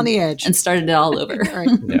 living on the edge, and started it all over. Right.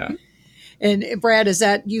 Yeah. And Brad, is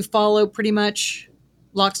that you follow pretty much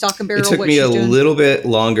lock, stock, and barrel? It took me a little bit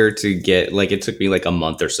longer to get, it took me like a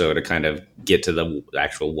month or so to kind of get to the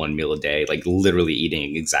actual 1 meal a day, like literally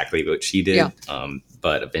eating exactly what she did. Yeah.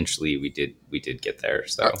 But eventually we did get there.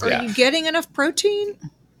 So are you getting enough protein?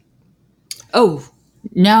 Oh,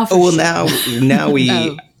 now now we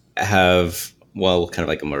have, kind of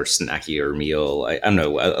like a more snackier meal. I don't know,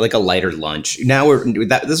 like a lighter lunch. Now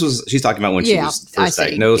she's talking about when she was first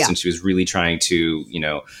diagnosed, and she was really trying to,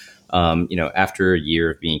 after a year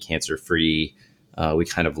of being cancer free, we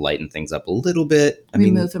kind of lightened things up a little bit. We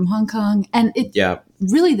moved from Hong Kong, and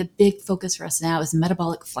really the big focus for us now is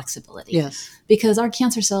metabolic flexibility. Yes, because our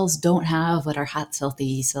cancer cells don't have what our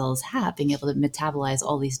healthy cells have, being able to metabolize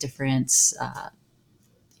all these different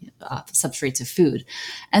substrates of food.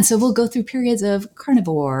 And so we'll go through periods of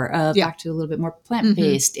carnivore, back to a little bit more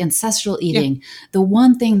plant-based, ancestral eating. Yeah. The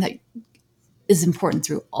one thing that is don't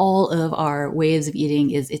through all of our ways of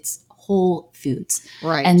eating is it's whole foods.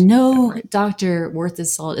 Right. And no doctor worth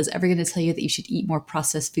his salt is ever going to tell you that you should eat more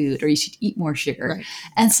processed food or you should eat more sugar. Right.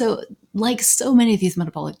 And so, like so many of these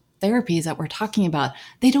metabolic therapies that we're talking about,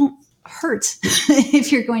 they don't hurt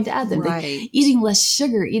if you're going to add them. Right. Eating less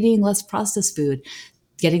sugar, eating less processed food,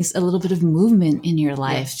 getting a little bit of movement in your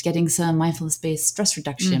life, getting some mindfulness-based stress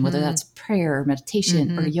reduction, whether that's prayer or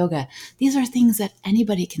meditation or yoga. These are things that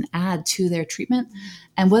anybody can add to their treatment.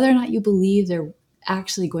 And whether or not you believe they're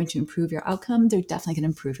actually going to improve your outcome, they're definitely going to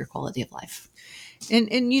improve your quality of life. And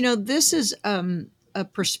this is a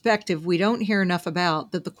perspective we don't hear enough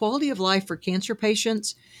about, that the quality of life for cancer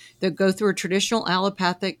patients that go through a traditional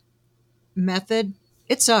allopathic method,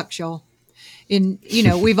 it sucks, y'all.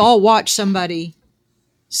 We've all watched somebody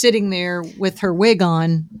sitting there with her wig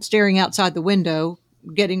on, staring outside the window,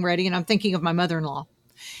 getting ready. And I'm thinking of my mother-in-law.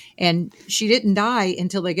 And she didn't die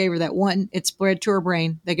until they gave her that one. It spread to her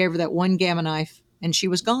brain. They gave her that one gamma knife, and she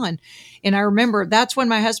was gone. And I remember that's when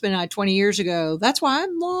my husband and I, 20 years ago, that's why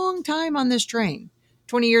I'm a long time on this train.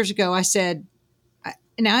 20 years ago, I said,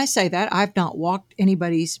 and I say that, I've not walked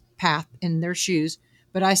anybody's path in their shoes,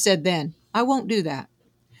 but I said then, I won't do that.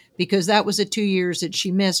 Because that was the 2 years that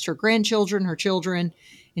she missed her grandchildren, her children,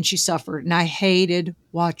 and she suffered. And I hated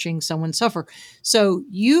watching someone suffer. So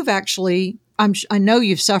you've actually, I know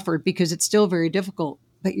you've suffered because it's still very difficult,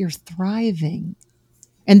 but you're thriving.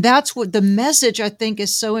 And that's what the message I think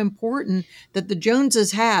is so important that the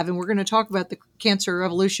Joneses have. And we're going to talk about the cancer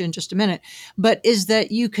revolution in just a minute, but is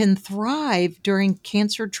that you can thrive during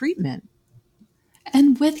cancer treatment.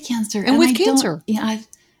 And with cancer. And with cancer. I'm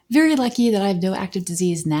very lucky that I have no active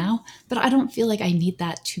disease now, but I don't feel like I need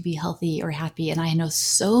that to be healthy or happy. And I know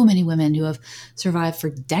so many women who have survived for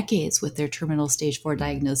decades with their terminal stage 4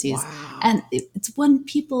 diagnoses. Wow. And it's when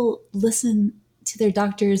people listen to their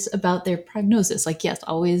doctors about their prognosis. Like, yes,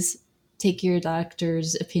 always take your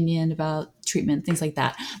doctor's opinion about treatment, things like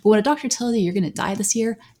that. But when a doctor tells you you're going to die this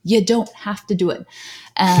year, you don't have to do it.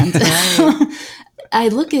 And I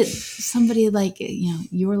look at somebody like,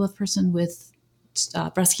 your loved person with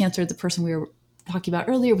breast cancer, the person we were talking about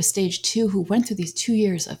earlier with stage 2, who went through these 2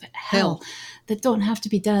 years of hell that don't have to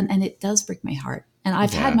be done. And it does break my heart. And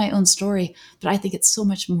I've had my own story, but I think it's so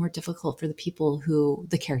much more difficult for the people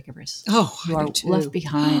the caregivers who are left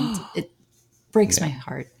behind. It breaks my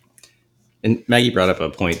heart. And Maggie brought up a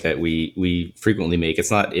point that we frequently make.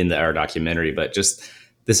 It's not in our documentary, but just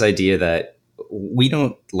this idea that we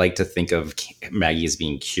don't like to think of Maggie as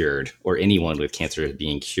being cured, or anyone with cancer as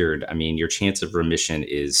being cured. I mean, your chance of remission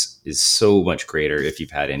is so much greater if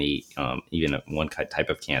you've had any, even one type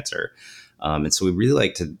of cancer. And so we really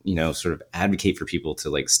like to, sort of advocate for people to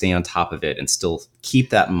like stay on top of it and still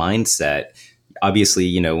keep that mindset.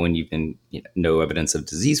 Obviously, when you've been no evidence of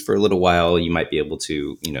disease for a little while, you might be able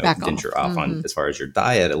to, venture off on as far as your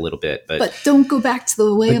diet a little bit. But don't go back to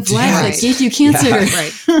the way of life that gave you cancer.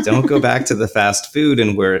 Right. Don't go back to the fast food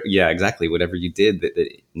and exactly, whatever you did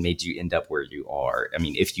that made you end up where you are. I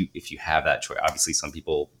mean, if you have that choice, obviously some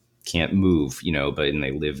people can't move, but and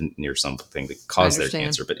they live near something that caused their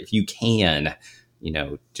cancer. But if you can,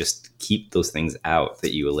 just keep those things out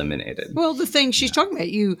that you eliminated. Well, the thing she's talking about,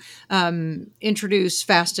 you introduce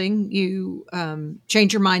fasting, you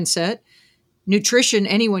change your mindset. Nutrition,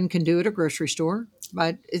 anyone can do at a grocery store,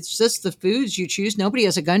 but it's just the foods you choose. Nobody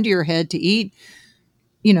has a gun to your head to eat,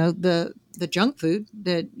 the junk food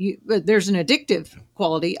but there's an addictive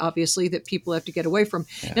quality, obviously, that people have to get away from.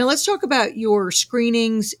 Yeah. Now, let's talk about your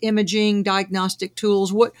screenings, imaging, diagnostic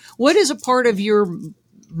tools. What is a part of your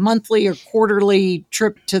monthly or quarterly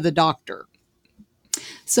trip to the doctor?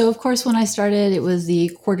 So, of course, when I started, it was the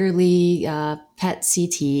quarterly PET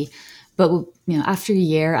CT. But, after a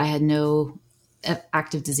year, I had no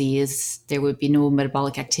active disease. There would be no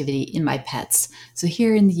metabolic activity in my PETs. So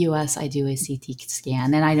here in the US, I do a CT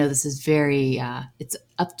scan. And I know this is it's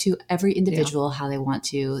up to every individual how they want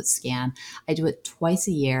to scan. I do it twice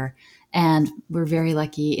a year. And we're very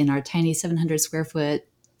lucky in our tiny 700 square foot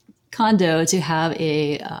condo to have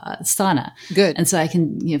a sauna. Good. And so I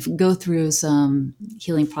can go through some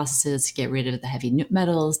healing processes to get rid of the heavy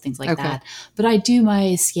metals, things like that. But I do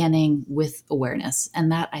my scanning with awareness. And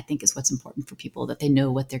that, I think, is what's important for people, that they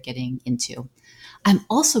know what they're getting into. I'm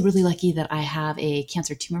also really lucky that I have a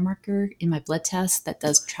cancer tumor marker in my blood test that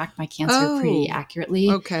does track my cancer pretty accurately.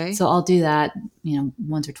 Okay. So I'll do that,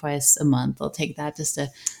 once or twice a month. I'll take that just to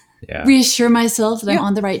reassure myself that I'm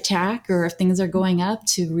on the right track, or if things are going up,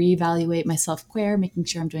 to reevaluate my self-care, making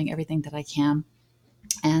sure I'm doing everything that I can.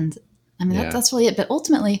 And I mean, that's really it. But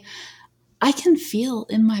ultimately, I can feel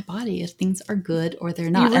in my body if things are good or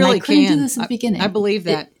they're not. You really and I couldn't can. do this in the beginning. I believe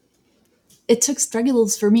that. It took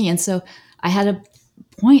struggles for me. And so I had a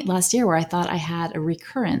point last year where I thought I had a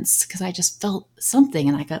recurrence because I just felt something,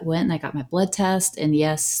 and I went and I got my blood test, and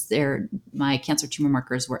yes, my cancer tumor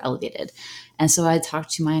markers were elevated. And so I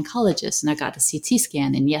talked to my oncologist and I got a CT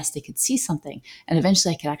scan, and yes, they could see something. And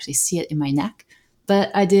eventually I could actually see it in my neck.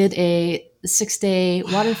 But I did a 6-day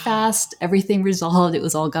water fast, everything resolved. It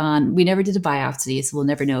was all gone. We never did a biopsy, so we'll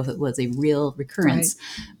never know if it was a real recurrence.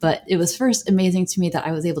 Right. But it was first amazing to me that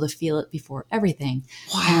I was able to feel it before everything.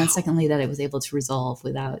 Wow. And secondly, that it was able to resolve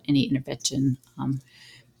without any intervention.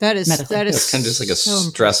 That is kind of just like a so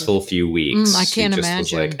stressful impressive. few weeks. I can't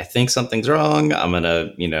imagine. Was like, I think something's wrong. I'm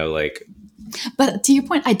gonna, But to your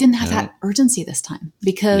point, I didn't have that urgency this time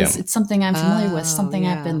because it's something I'm familiar with, something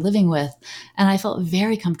I've been living with. And I felt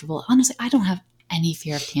very comfortable. Honestly, I don't have any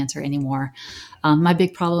fear of cancer anymore. My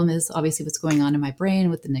big problem is obviously what's going on in my brain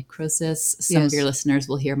with the necrosis. Some of your listeners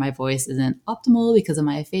will hear my voice isn't optimal because of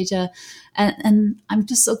my aphasia. And I'm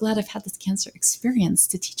just so glad I've had this cancer experience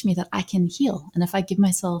to teach me that I can heal. And if I give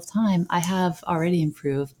myself time, I have already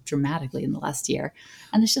improved dramatically in the last year.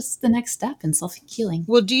 And it's just the next step in self-healing.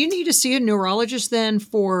 Well, do you need to see a neurologist then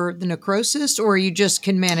for the necrosis, or you just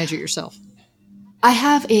can manage it yourself? I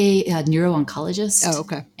have a neuro-oncologist. Oh,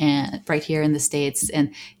 okay. And right here in the States,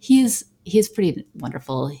 and he's pretty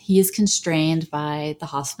wonderful. He is constrained by the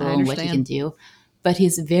hospital and what he can do, but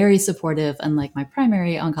he's very supportive. Unlike my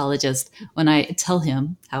primary oncologist, when I tell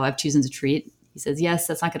him how I've chosen to treat, he says, "Yes,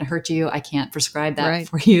 that's not going to hurt you. I can't prescribe that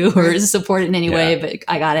for you or support it in any way, but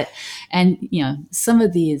I got it." And some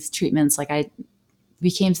of these treatments, like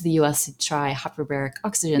we came to the U.S. to try hyperbaric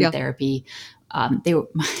oxygen therapy. My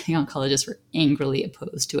oncologists were angrily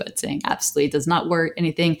opposed to it, saying absolutely does not work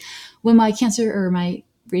anything. When my cancer or my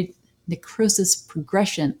necrosis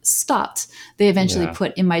progression stopped, they eventually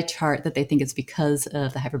put in my chart that they think it's because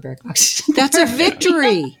of the hyperbaric oxygen. That's a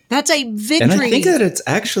victory. That's a victory. And I think that it's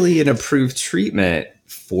actually an approved treatment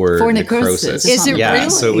for necrosis. Is it really?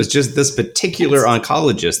 So it was just this particular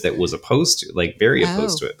oncologist that was opposed to, very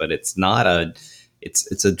opposed to it, but it's not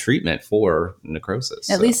it's a treatment for necrosis.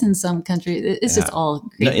 At least in some countries, it's just all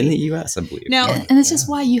crazy. No, in the U.S., I believe. Now- And it's just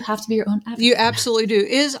why you have to be your own advocate. You absolutely do.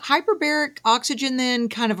 Is hyperbaric oxygen then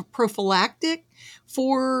kind of a prophylactic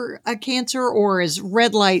for a cancer, or is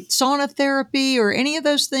red light sauna therapy or any of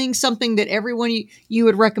those things something that everyone you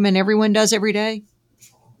would recommend everyone does every day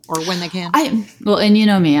or when they can? Well, and you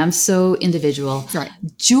know me, I'm so individual. Right.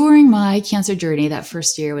 During my cancer journey, that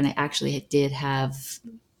first year when I actually did have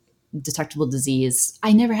detectable disease,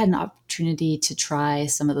 I never had an opportunity to try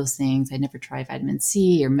some of those things. I never tried vitamin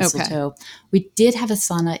C or mistletoe. We did have a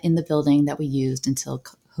sauna in the building that we used until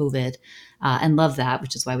COVID, and love that,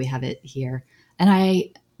 which is why we have it here. And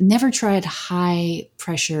I never tried high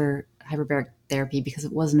pressure hyperbaric therapy because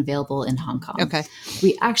it wasn't available in Hong Kong. Okay.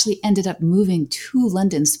 We actually ended up moving to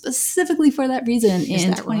London specifically for that reason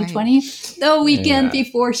in 2020, the weekend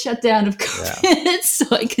before shutdown of COVID. So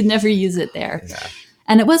I could never use it there. Yeah.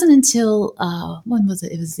 And it wasn't until, when was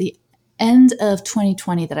it? It was the end of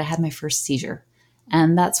 2020 that I had my first seizure.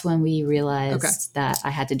 And that's when we realized that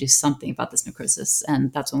I had to do something about this necrosis.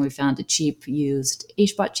 And that's when we found a cheap used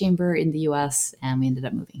HBOT chamber in the US, and we ended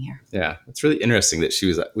up moving here. Yeah, it's really interesting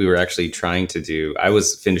that we were actually trying to do, I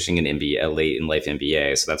was finishing an MBA, a late in life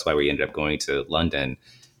MBA. So that's why we ended up going to London.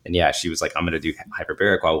 And yeah, she was like, I'm going to do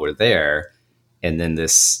hyperbaric while we're there. And then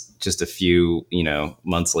just a few,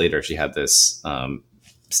 months later, she had this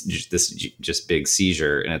big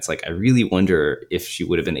seizure. And it's like, I really wonder if she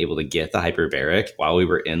would have been able to get the hyperbaric while we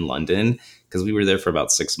were in London, because we were there for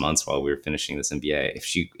about 6 months while we were finishing this MBA.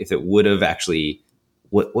 If it would have actually,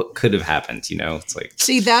 what could have happened? It's like,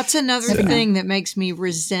 see, that's another thing that makes me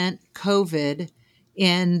resent COVID,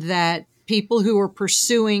 in that people who are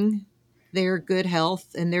pursuing their good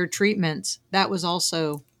health and their treatments, that was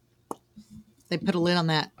also, they put a lid on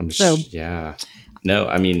that. yeah. No,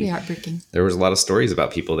 I mean, heartbreaking. There was a lot of stories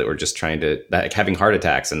about people that were just having heart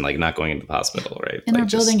attacks and like not going into the hospital, right? In our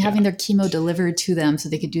building, having their chemo delivered to them so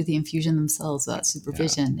they could do the infusion themselves without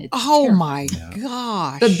supervision. Yeah. It's terrible. My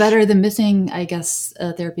gosh. But better than missing, I guess,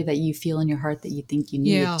 a therapy that you feel in your heart that you think you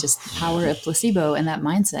need. Yeah. Just the power of placebo and that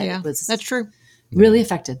mindset was that's true. Really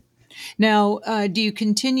affected. Now, do you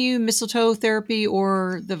continue mistletoe therapy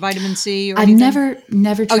or the vitamin C? Or I've never tried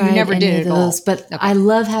you never any did of those, but I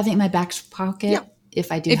love having it in my back pocket if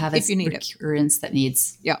I do have a recurrence that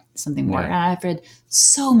needs something more. And I've read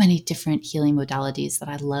so many different healing modalities that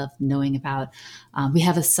I love knowing about. We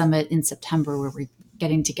have a summit in September where we're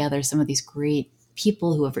getting together some of these great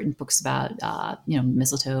people who have written books about,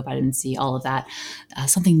 mistletoe, vitamin C, all of that.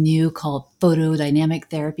 Something new called photodynamic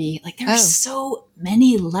therapy. Like there are so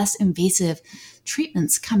many less invasive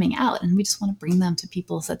treatments coming out, and we just want to bring them to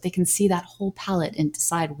people so that they can see that whole palette and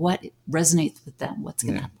decide what resonates with them, what's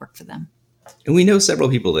going to work for them. And we know several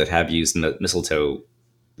people that have used mistletoe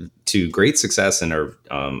to great success and are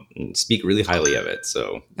speak really highly of it.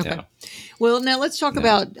 So, yeah. Well, now let's talk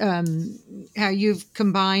about how you've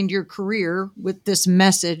combined your career with this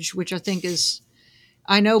message, which I think is,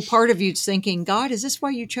 I know part of you's thinking, God, is this why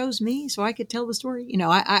you chose me so I could tell the story?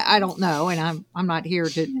 I don't know, and I'm not here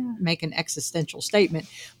to make an existential statement,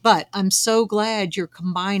 but I'm so glad you're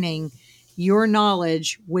combining your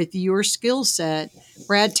knowledge with your skill set.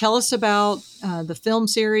 Brad, tell us about the film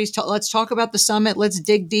series. Let's talk about the summit. Let's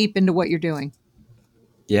dig deep into what you're doing.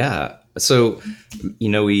 Yeah. So,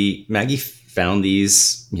 Maggie found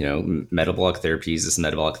these, metabolic therapies, this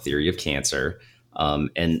metabolic theory of cancer.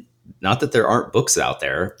 And not that there aren't books out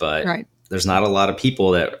there, but there's not a lot of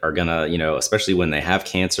people that are gonna, especially when they have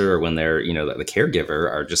cancer or when they're, the caregiver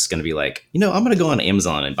are just gonna be like, I'm gonna go on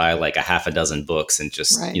Amazon and buy like a half a dozen books and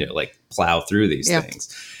just, like plow through these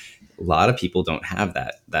things. A lot of people don't have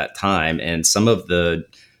that time. And some of the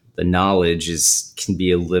knowledge can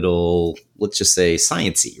be a little, let's just say,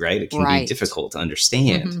 sciencey, right? It can be difficult to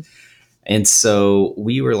understand. Mm-hmm. And so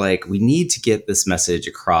we were like, we need to get this message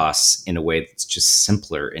across in a way that's just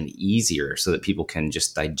simpler and easier so that people can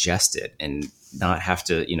just digest it and not have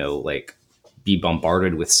to, like be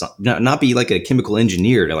bombarded with not be like a chemical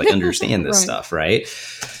engineer to like understand this stuff. Right.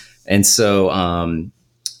 And so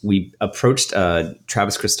we approached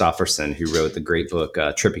Travis Christofferson, who wrote the great book,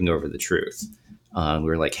 Tripping Over the Truth. We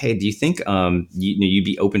were like, hey, do you think you'd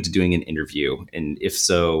be open to doing an interview? And if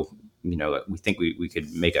so, we think we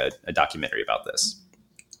could make a documentary about this.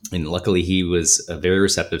 And luckily, he was very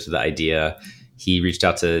receptive to the idea. He reached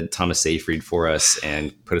out to Thomas Seyfried for us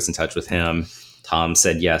and put us in touch with him. Tom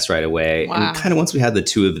said yes right away. Wow. And kind of once we had the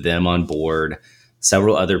two of them on board,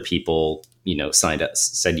 several other people, signed up,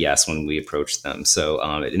 said yes when we approached them. So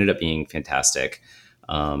it ended up being fantastic.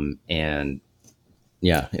 And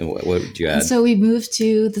Yeah. And what would you add? And so we moved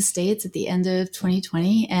to the States at the end of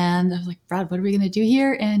 2020, and I was like, Brad, what are we going to do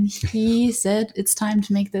here? And he said, it's time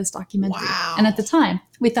to make this documentary. Wow. And at the time,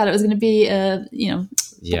 we thought it was going to be a,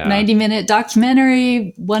 Yeah. 90-minute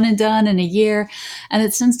documentary, one and done in a year. And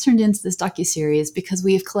it's since turned into this docuseries because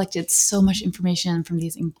we have collected so much information from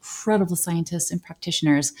these incredible scientists and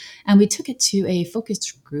practitioners. And we took it to a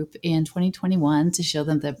focus group in 2021 to show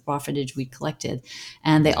them the raw footage we collected.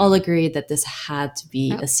 And they all agreed that this had to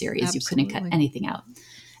be a series. Absolutely. You couldn't cut anything out.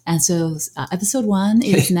 And so episode 1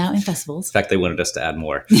 is now in festivals. In fact, they wanted us to add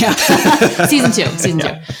more. Yeah. season 2.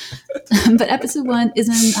 But episode 1 is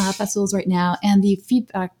in festivals right now. And the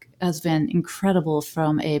feedback has been incredible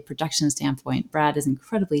from a production standpoint. Brad is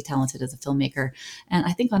incredibly talented as a filmmaker. And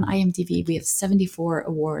I think on IMDb, we have 74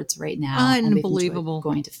 awards right now. Unbelievable. And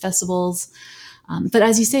going to festivals. But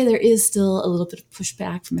as you say, there is still a little bit of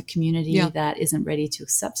pushback from a community that isn't ready to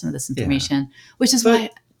accept some of this information, which is why...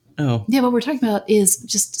 Oh. Yeah, what we're talking about is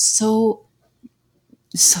just so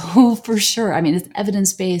for sure. I mean, it's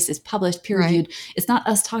evidence-based, it's published, peer-reviewed. Right. It's not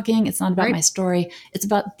us talking. It's not about my story. It's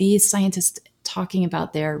about these scientists talking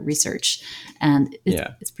about their research. And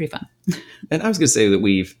it's pretty fun. And I was going to say that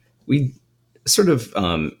we sort of,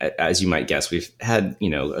 as you might guess, we've had,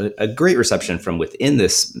 a great reception from within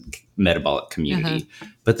this metabolic community.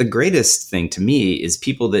 But the greatest thing to me is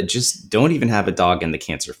people that just don't even have a dog in the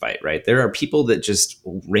cancer fight, right? There are people that just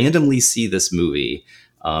randomly see this movie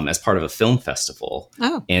as part of a film festival.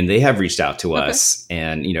 And they have reached out to us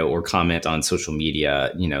and, or comment on social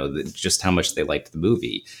media, just how much they liked the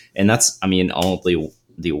movie. And that's, all the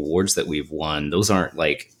awards that we've won, those aren't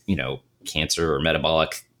like, cancer or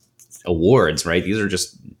metabolic awards, right? These are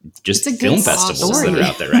just film festivals that are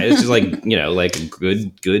out there, right? It's just like, like a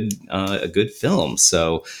good film.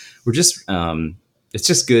 So we're just, it's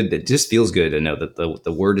just good. It just feels good to know that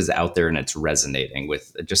the word is out there and it's resonating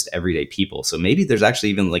with just everyday people. So maybe there's actually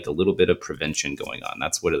even like a little bit of prevention going on.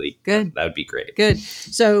 That's what really good. That would be great. Good.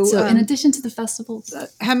 So in addition to the festivals,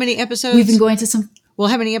 how many episodes? We've been going to some. Well,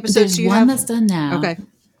 how many episodes do you have? have? One that's done now. Okay.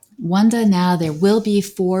 One done now. There will be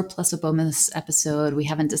 4 plus a bonus episode. We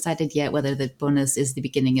haven't decided yet whether the bonus is the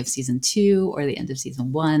beginning of season 2 or the end of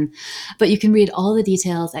season 1. But you can read all the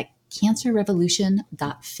details at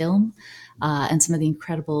cancerrevolution.film and some of the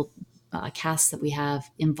incredible casts that we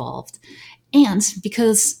have involved. And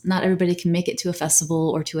because not everybody can make it to a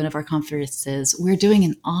festival or to one of our conferences, we're doing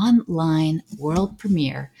an online world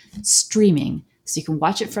premiere streaming. So you can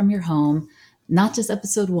watch it from your home. Not just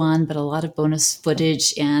episode 1, but a lot of bonus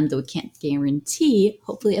footage, and we can't guarantee,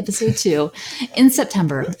 hopefully episode 2 in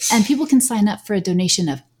September. And people can sign up for a donation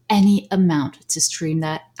of any amount to stream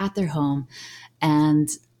that at their home. And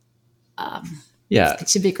it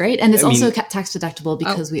should be great. And it's also tax deductible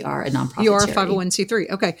because we are a nonprofit. You are charity.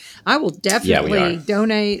 501c3. Okay. I will definitely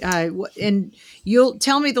donate. And you'll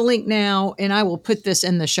tell me the link now, and I will put this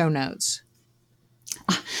in the show notes.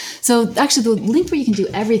 So actually the link where you can do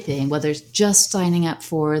everything, whether it's just signing up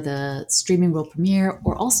for the streaming world premiere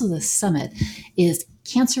or also the summit, is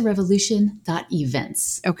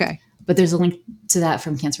cancerrevolution.events. Okay. But there's a link to that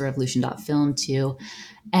from cancerrevolution.film too.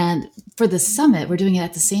 And for the summit, we're doing it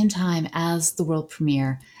at the same time as the world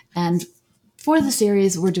premiere. And for the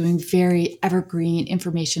series, we're doing very evergreen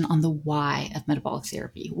information on the why of metabolic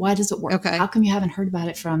therapy. Why does it work? Okay. How come you haven't heard about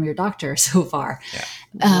it from your doctor so far? Yeah.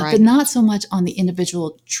 But not so much on the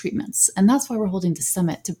individual treatments. And that's why we're holding the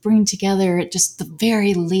summit, to bring together just the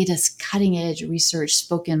very latest cutting edge research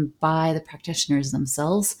spoken by the practitioners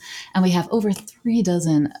themselves. And we have over 36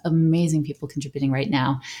 amazing people contributing right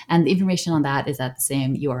now. And the information on that is at the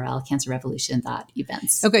same URL,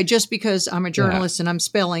 cancerrevolution.events. Okay, just because I'm a journalist and I'm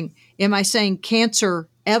spelling, am I saying cancer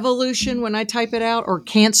evolution when I type it out, or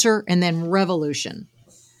cancer and then revolution?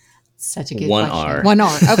 Such a good One question. R. 1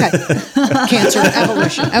 R. Okay. Cancer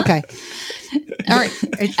evolution. Okay. All right.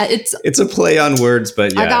 It's a play on words,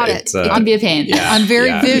 but yeah, I got it. It can be a pain. Yeah, I'm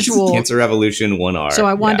very visual. Cancer Revolution 1R. So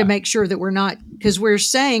I wanted to make sure that we're not, because we're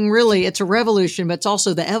saying really it's a revolution, but it's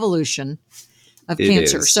also the evolution of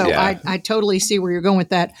cancer. So I totally see where you're going with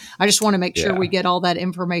that. I just want to make sure we get all that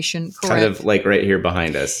information correct. Kind of like right here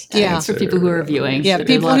behind us. Yeah. For people who are viewing. Yeah,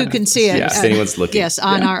 people who can see it. Yeah, if anyone's looking. Yes,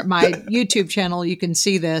 on my YouTube channel, you can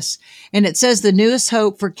see this. And it says the newest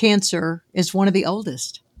hope for cancer is one of the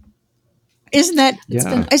oldest. Isn't that,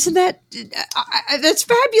 that's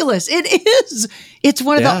fabulous. It is. It's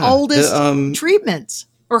one of the oldest treatments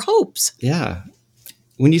or hopes. Yeah.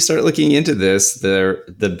 When you start looking into this,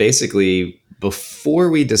 the basically, before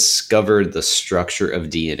we discovered the structure of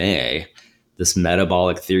DNA, this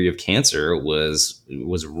metabolic theory of cancer was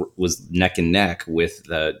neck and neck with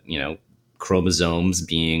the, chromosomes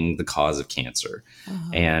being the cause of cancer.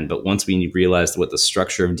 But once we realized what the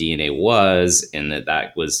structure of DNA was, and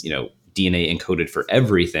that was, DNA encoded for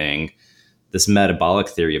everything, this metabolic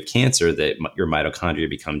theory of cancer that your mitochondria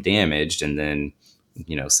become damaged and then,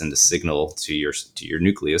 send a signal to your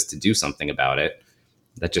nucleus to do something about it,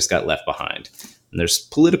 that just got left behind. And there's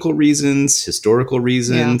political reasons, historical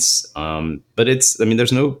reasons, but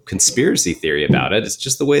there's no conspiracy theory about it. It's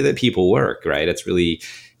just the way that people work, right? It's really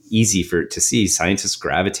easy to see scientists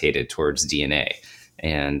gravitated towards DNA,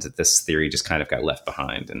 and this theory just kind of got left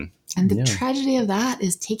behind. And the tragedy of that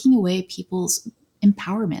is taking away people's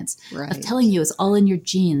empowerment of telling you it's all in your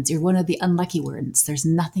genes. You're one of the unlucky ones. There's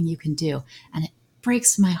nothing you can do. And it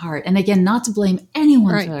breaks my heart. And again, not to blame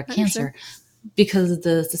anyone for their cancer, because of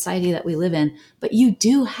the society that we live in, but you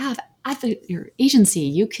do have your agency.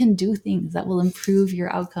 You can do things that will improve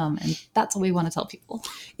your outcome, and that's what we want to tell people.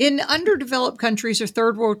 In underdeveloped countries or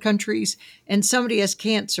third world countries, and somebody has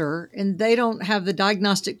cancer and they don't have the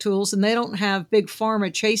diagnostic tools and they don't have big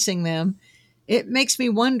pharma chasing them, it makes me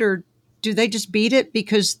wonder, do they just beat it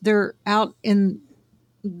because they're out in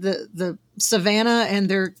the savannah and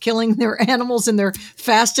they're killing their animals and they're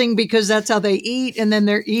fasting because that's how they eat, and then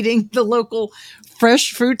they're eating the local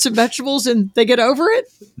fresh fruits and vegetables and they get over it?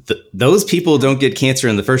 Those people don't get cancer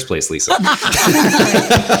in the first place, Lisa.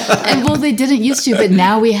 And well, they didn't used to, but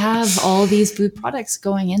now we have all these food products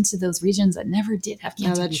going into those regions that never did have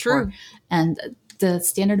cancer before. True. And the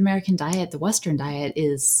standard American diet, the Western diet,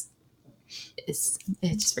 it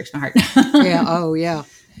just breaks my heart. Yeah. Oh, yeah.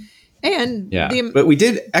 And but we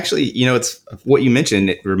did actually, it's what you mentioned.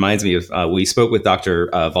 It reminds me of we spoke with Dr.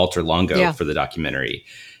 Walter Longo for the documentary,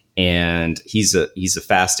 and he's a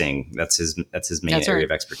fasting. That's his main area of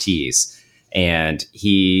expertise. And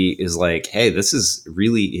he is like, hey, this is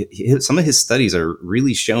really, some of his studies are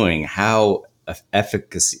really showing how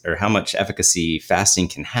much efficacy fasting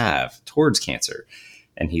can have towards cancer.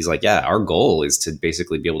 And he's like, yeah, our goal is to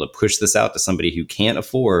basically be able to push this out to somebody who can't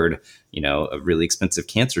afford, a really expensive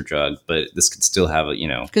cancer drug, but this could still have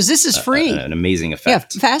because this is free, an amazing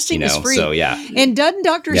effect. Yeah, fasting is free. So and doesn't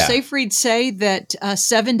Dr. Seyfried say that a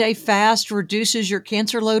 7-day fast reduces your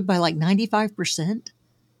cancer load by like 95%?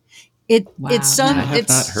 It's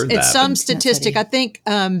some statistic. I think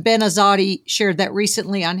Ben Azadi shared that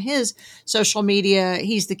recently on his social media.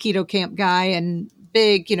 He's the keto camp guy and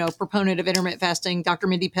big, proponent of intermittent fasting. Dr.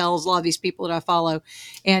 Mindy Pels, a lot of these people that I follow,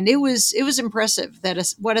 and it was impressive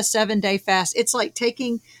that what a 7-day fast. It's like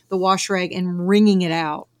taking the wash rag and wringing it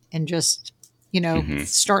out and just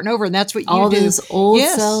starting over. And that's what you do. All those old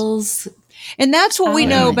cells, and that's what we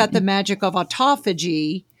know about the magic of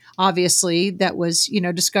autophagy. Obviously, that was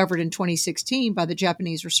discovered in 2016 by the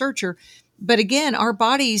Japanese researcher. But again, our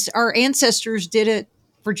ancestors did it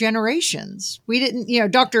for generations. We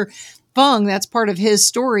didn't. Dr. Fung, that's part of his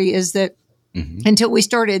story, is that until we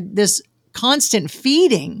started this constant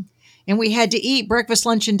feeding and we had to eat breakfast,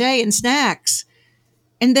 lunch, and day and snacks.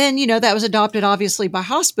 And then, that was adopted obviously by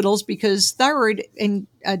hospitals because thyroid and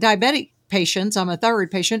diabetic patients, I'm a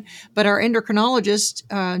thyroid patient, but our endocrinologist,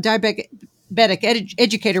 diabetic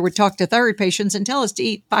educator would talk to thyroid patients and tell us to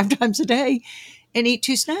eat 5 times a day and eat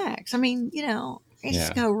 2 snacks. I mean, I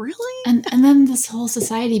just go, really? And then this whole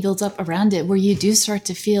society builds up around it where you do start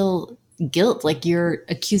to feel guilt, like you're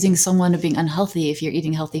accusing someone of being unhealthy if you're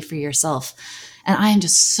eating healthy for yourself. And I am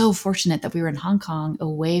just so fortunate that we were in Hong Kong,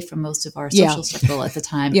 away from most of our social circle at the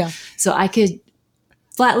time. So I could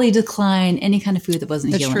flatly decline any kind of food that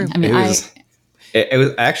wasn't healing. True. I mean, it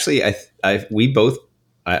was actually, I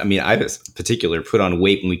in particular put on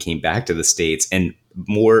weight when we came back to the States, and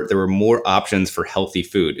there were more options for healthy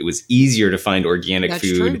food. It was easier to find organic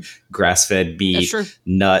food, grass-fed meat,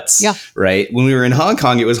 nuts, right? When we were in Hong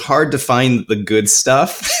Kong, it was hard to find the good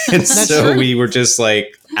stuff. And so we were just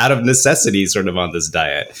like out of necessity sort of on this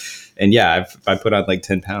diet. And I put on like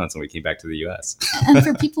 10 pounds when we came back to the US. And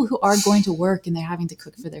for people who are going to work and they're having to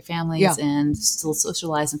cook for their families and still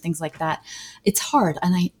socialize and things like that, it's hard.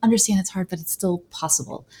 And I understand it's hard, but it's still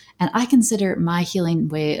possible. And I consider my healing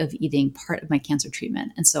way of eating part of my cancer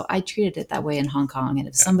treatment. And so I treated it that way in Hong Kong. And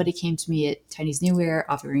if somebody came to me at Chinese New Year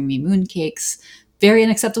offering me mooncakes, very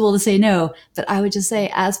unacceptable to say no, but I would just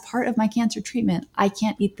say, as part of my cancer treatment, I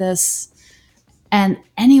can't eat this. And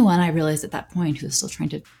anyone I realized at that point who was still trying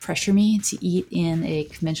to pressure me to eat in a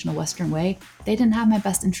conventional Western way, they didn't have my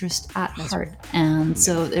best interest at heart. And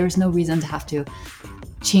so there was no reason to have to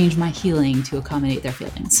change my healing to accommodate their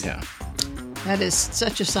feelings. Yeah. That is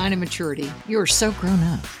such a sign of maturity. You are so grown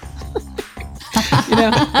up.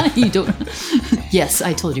 You don't. Yes,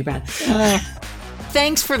 I told you, Brad.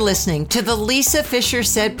 Thanks for listening to the Lisa Fisher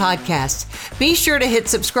Said podcast. Be sure to hit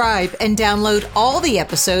subscribe and download all the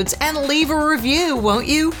episodes and leave a review, won't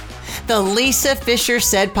you? The Lisa Fisher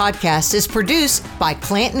Said podcast is produced by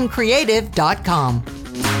ClantonCreative.com.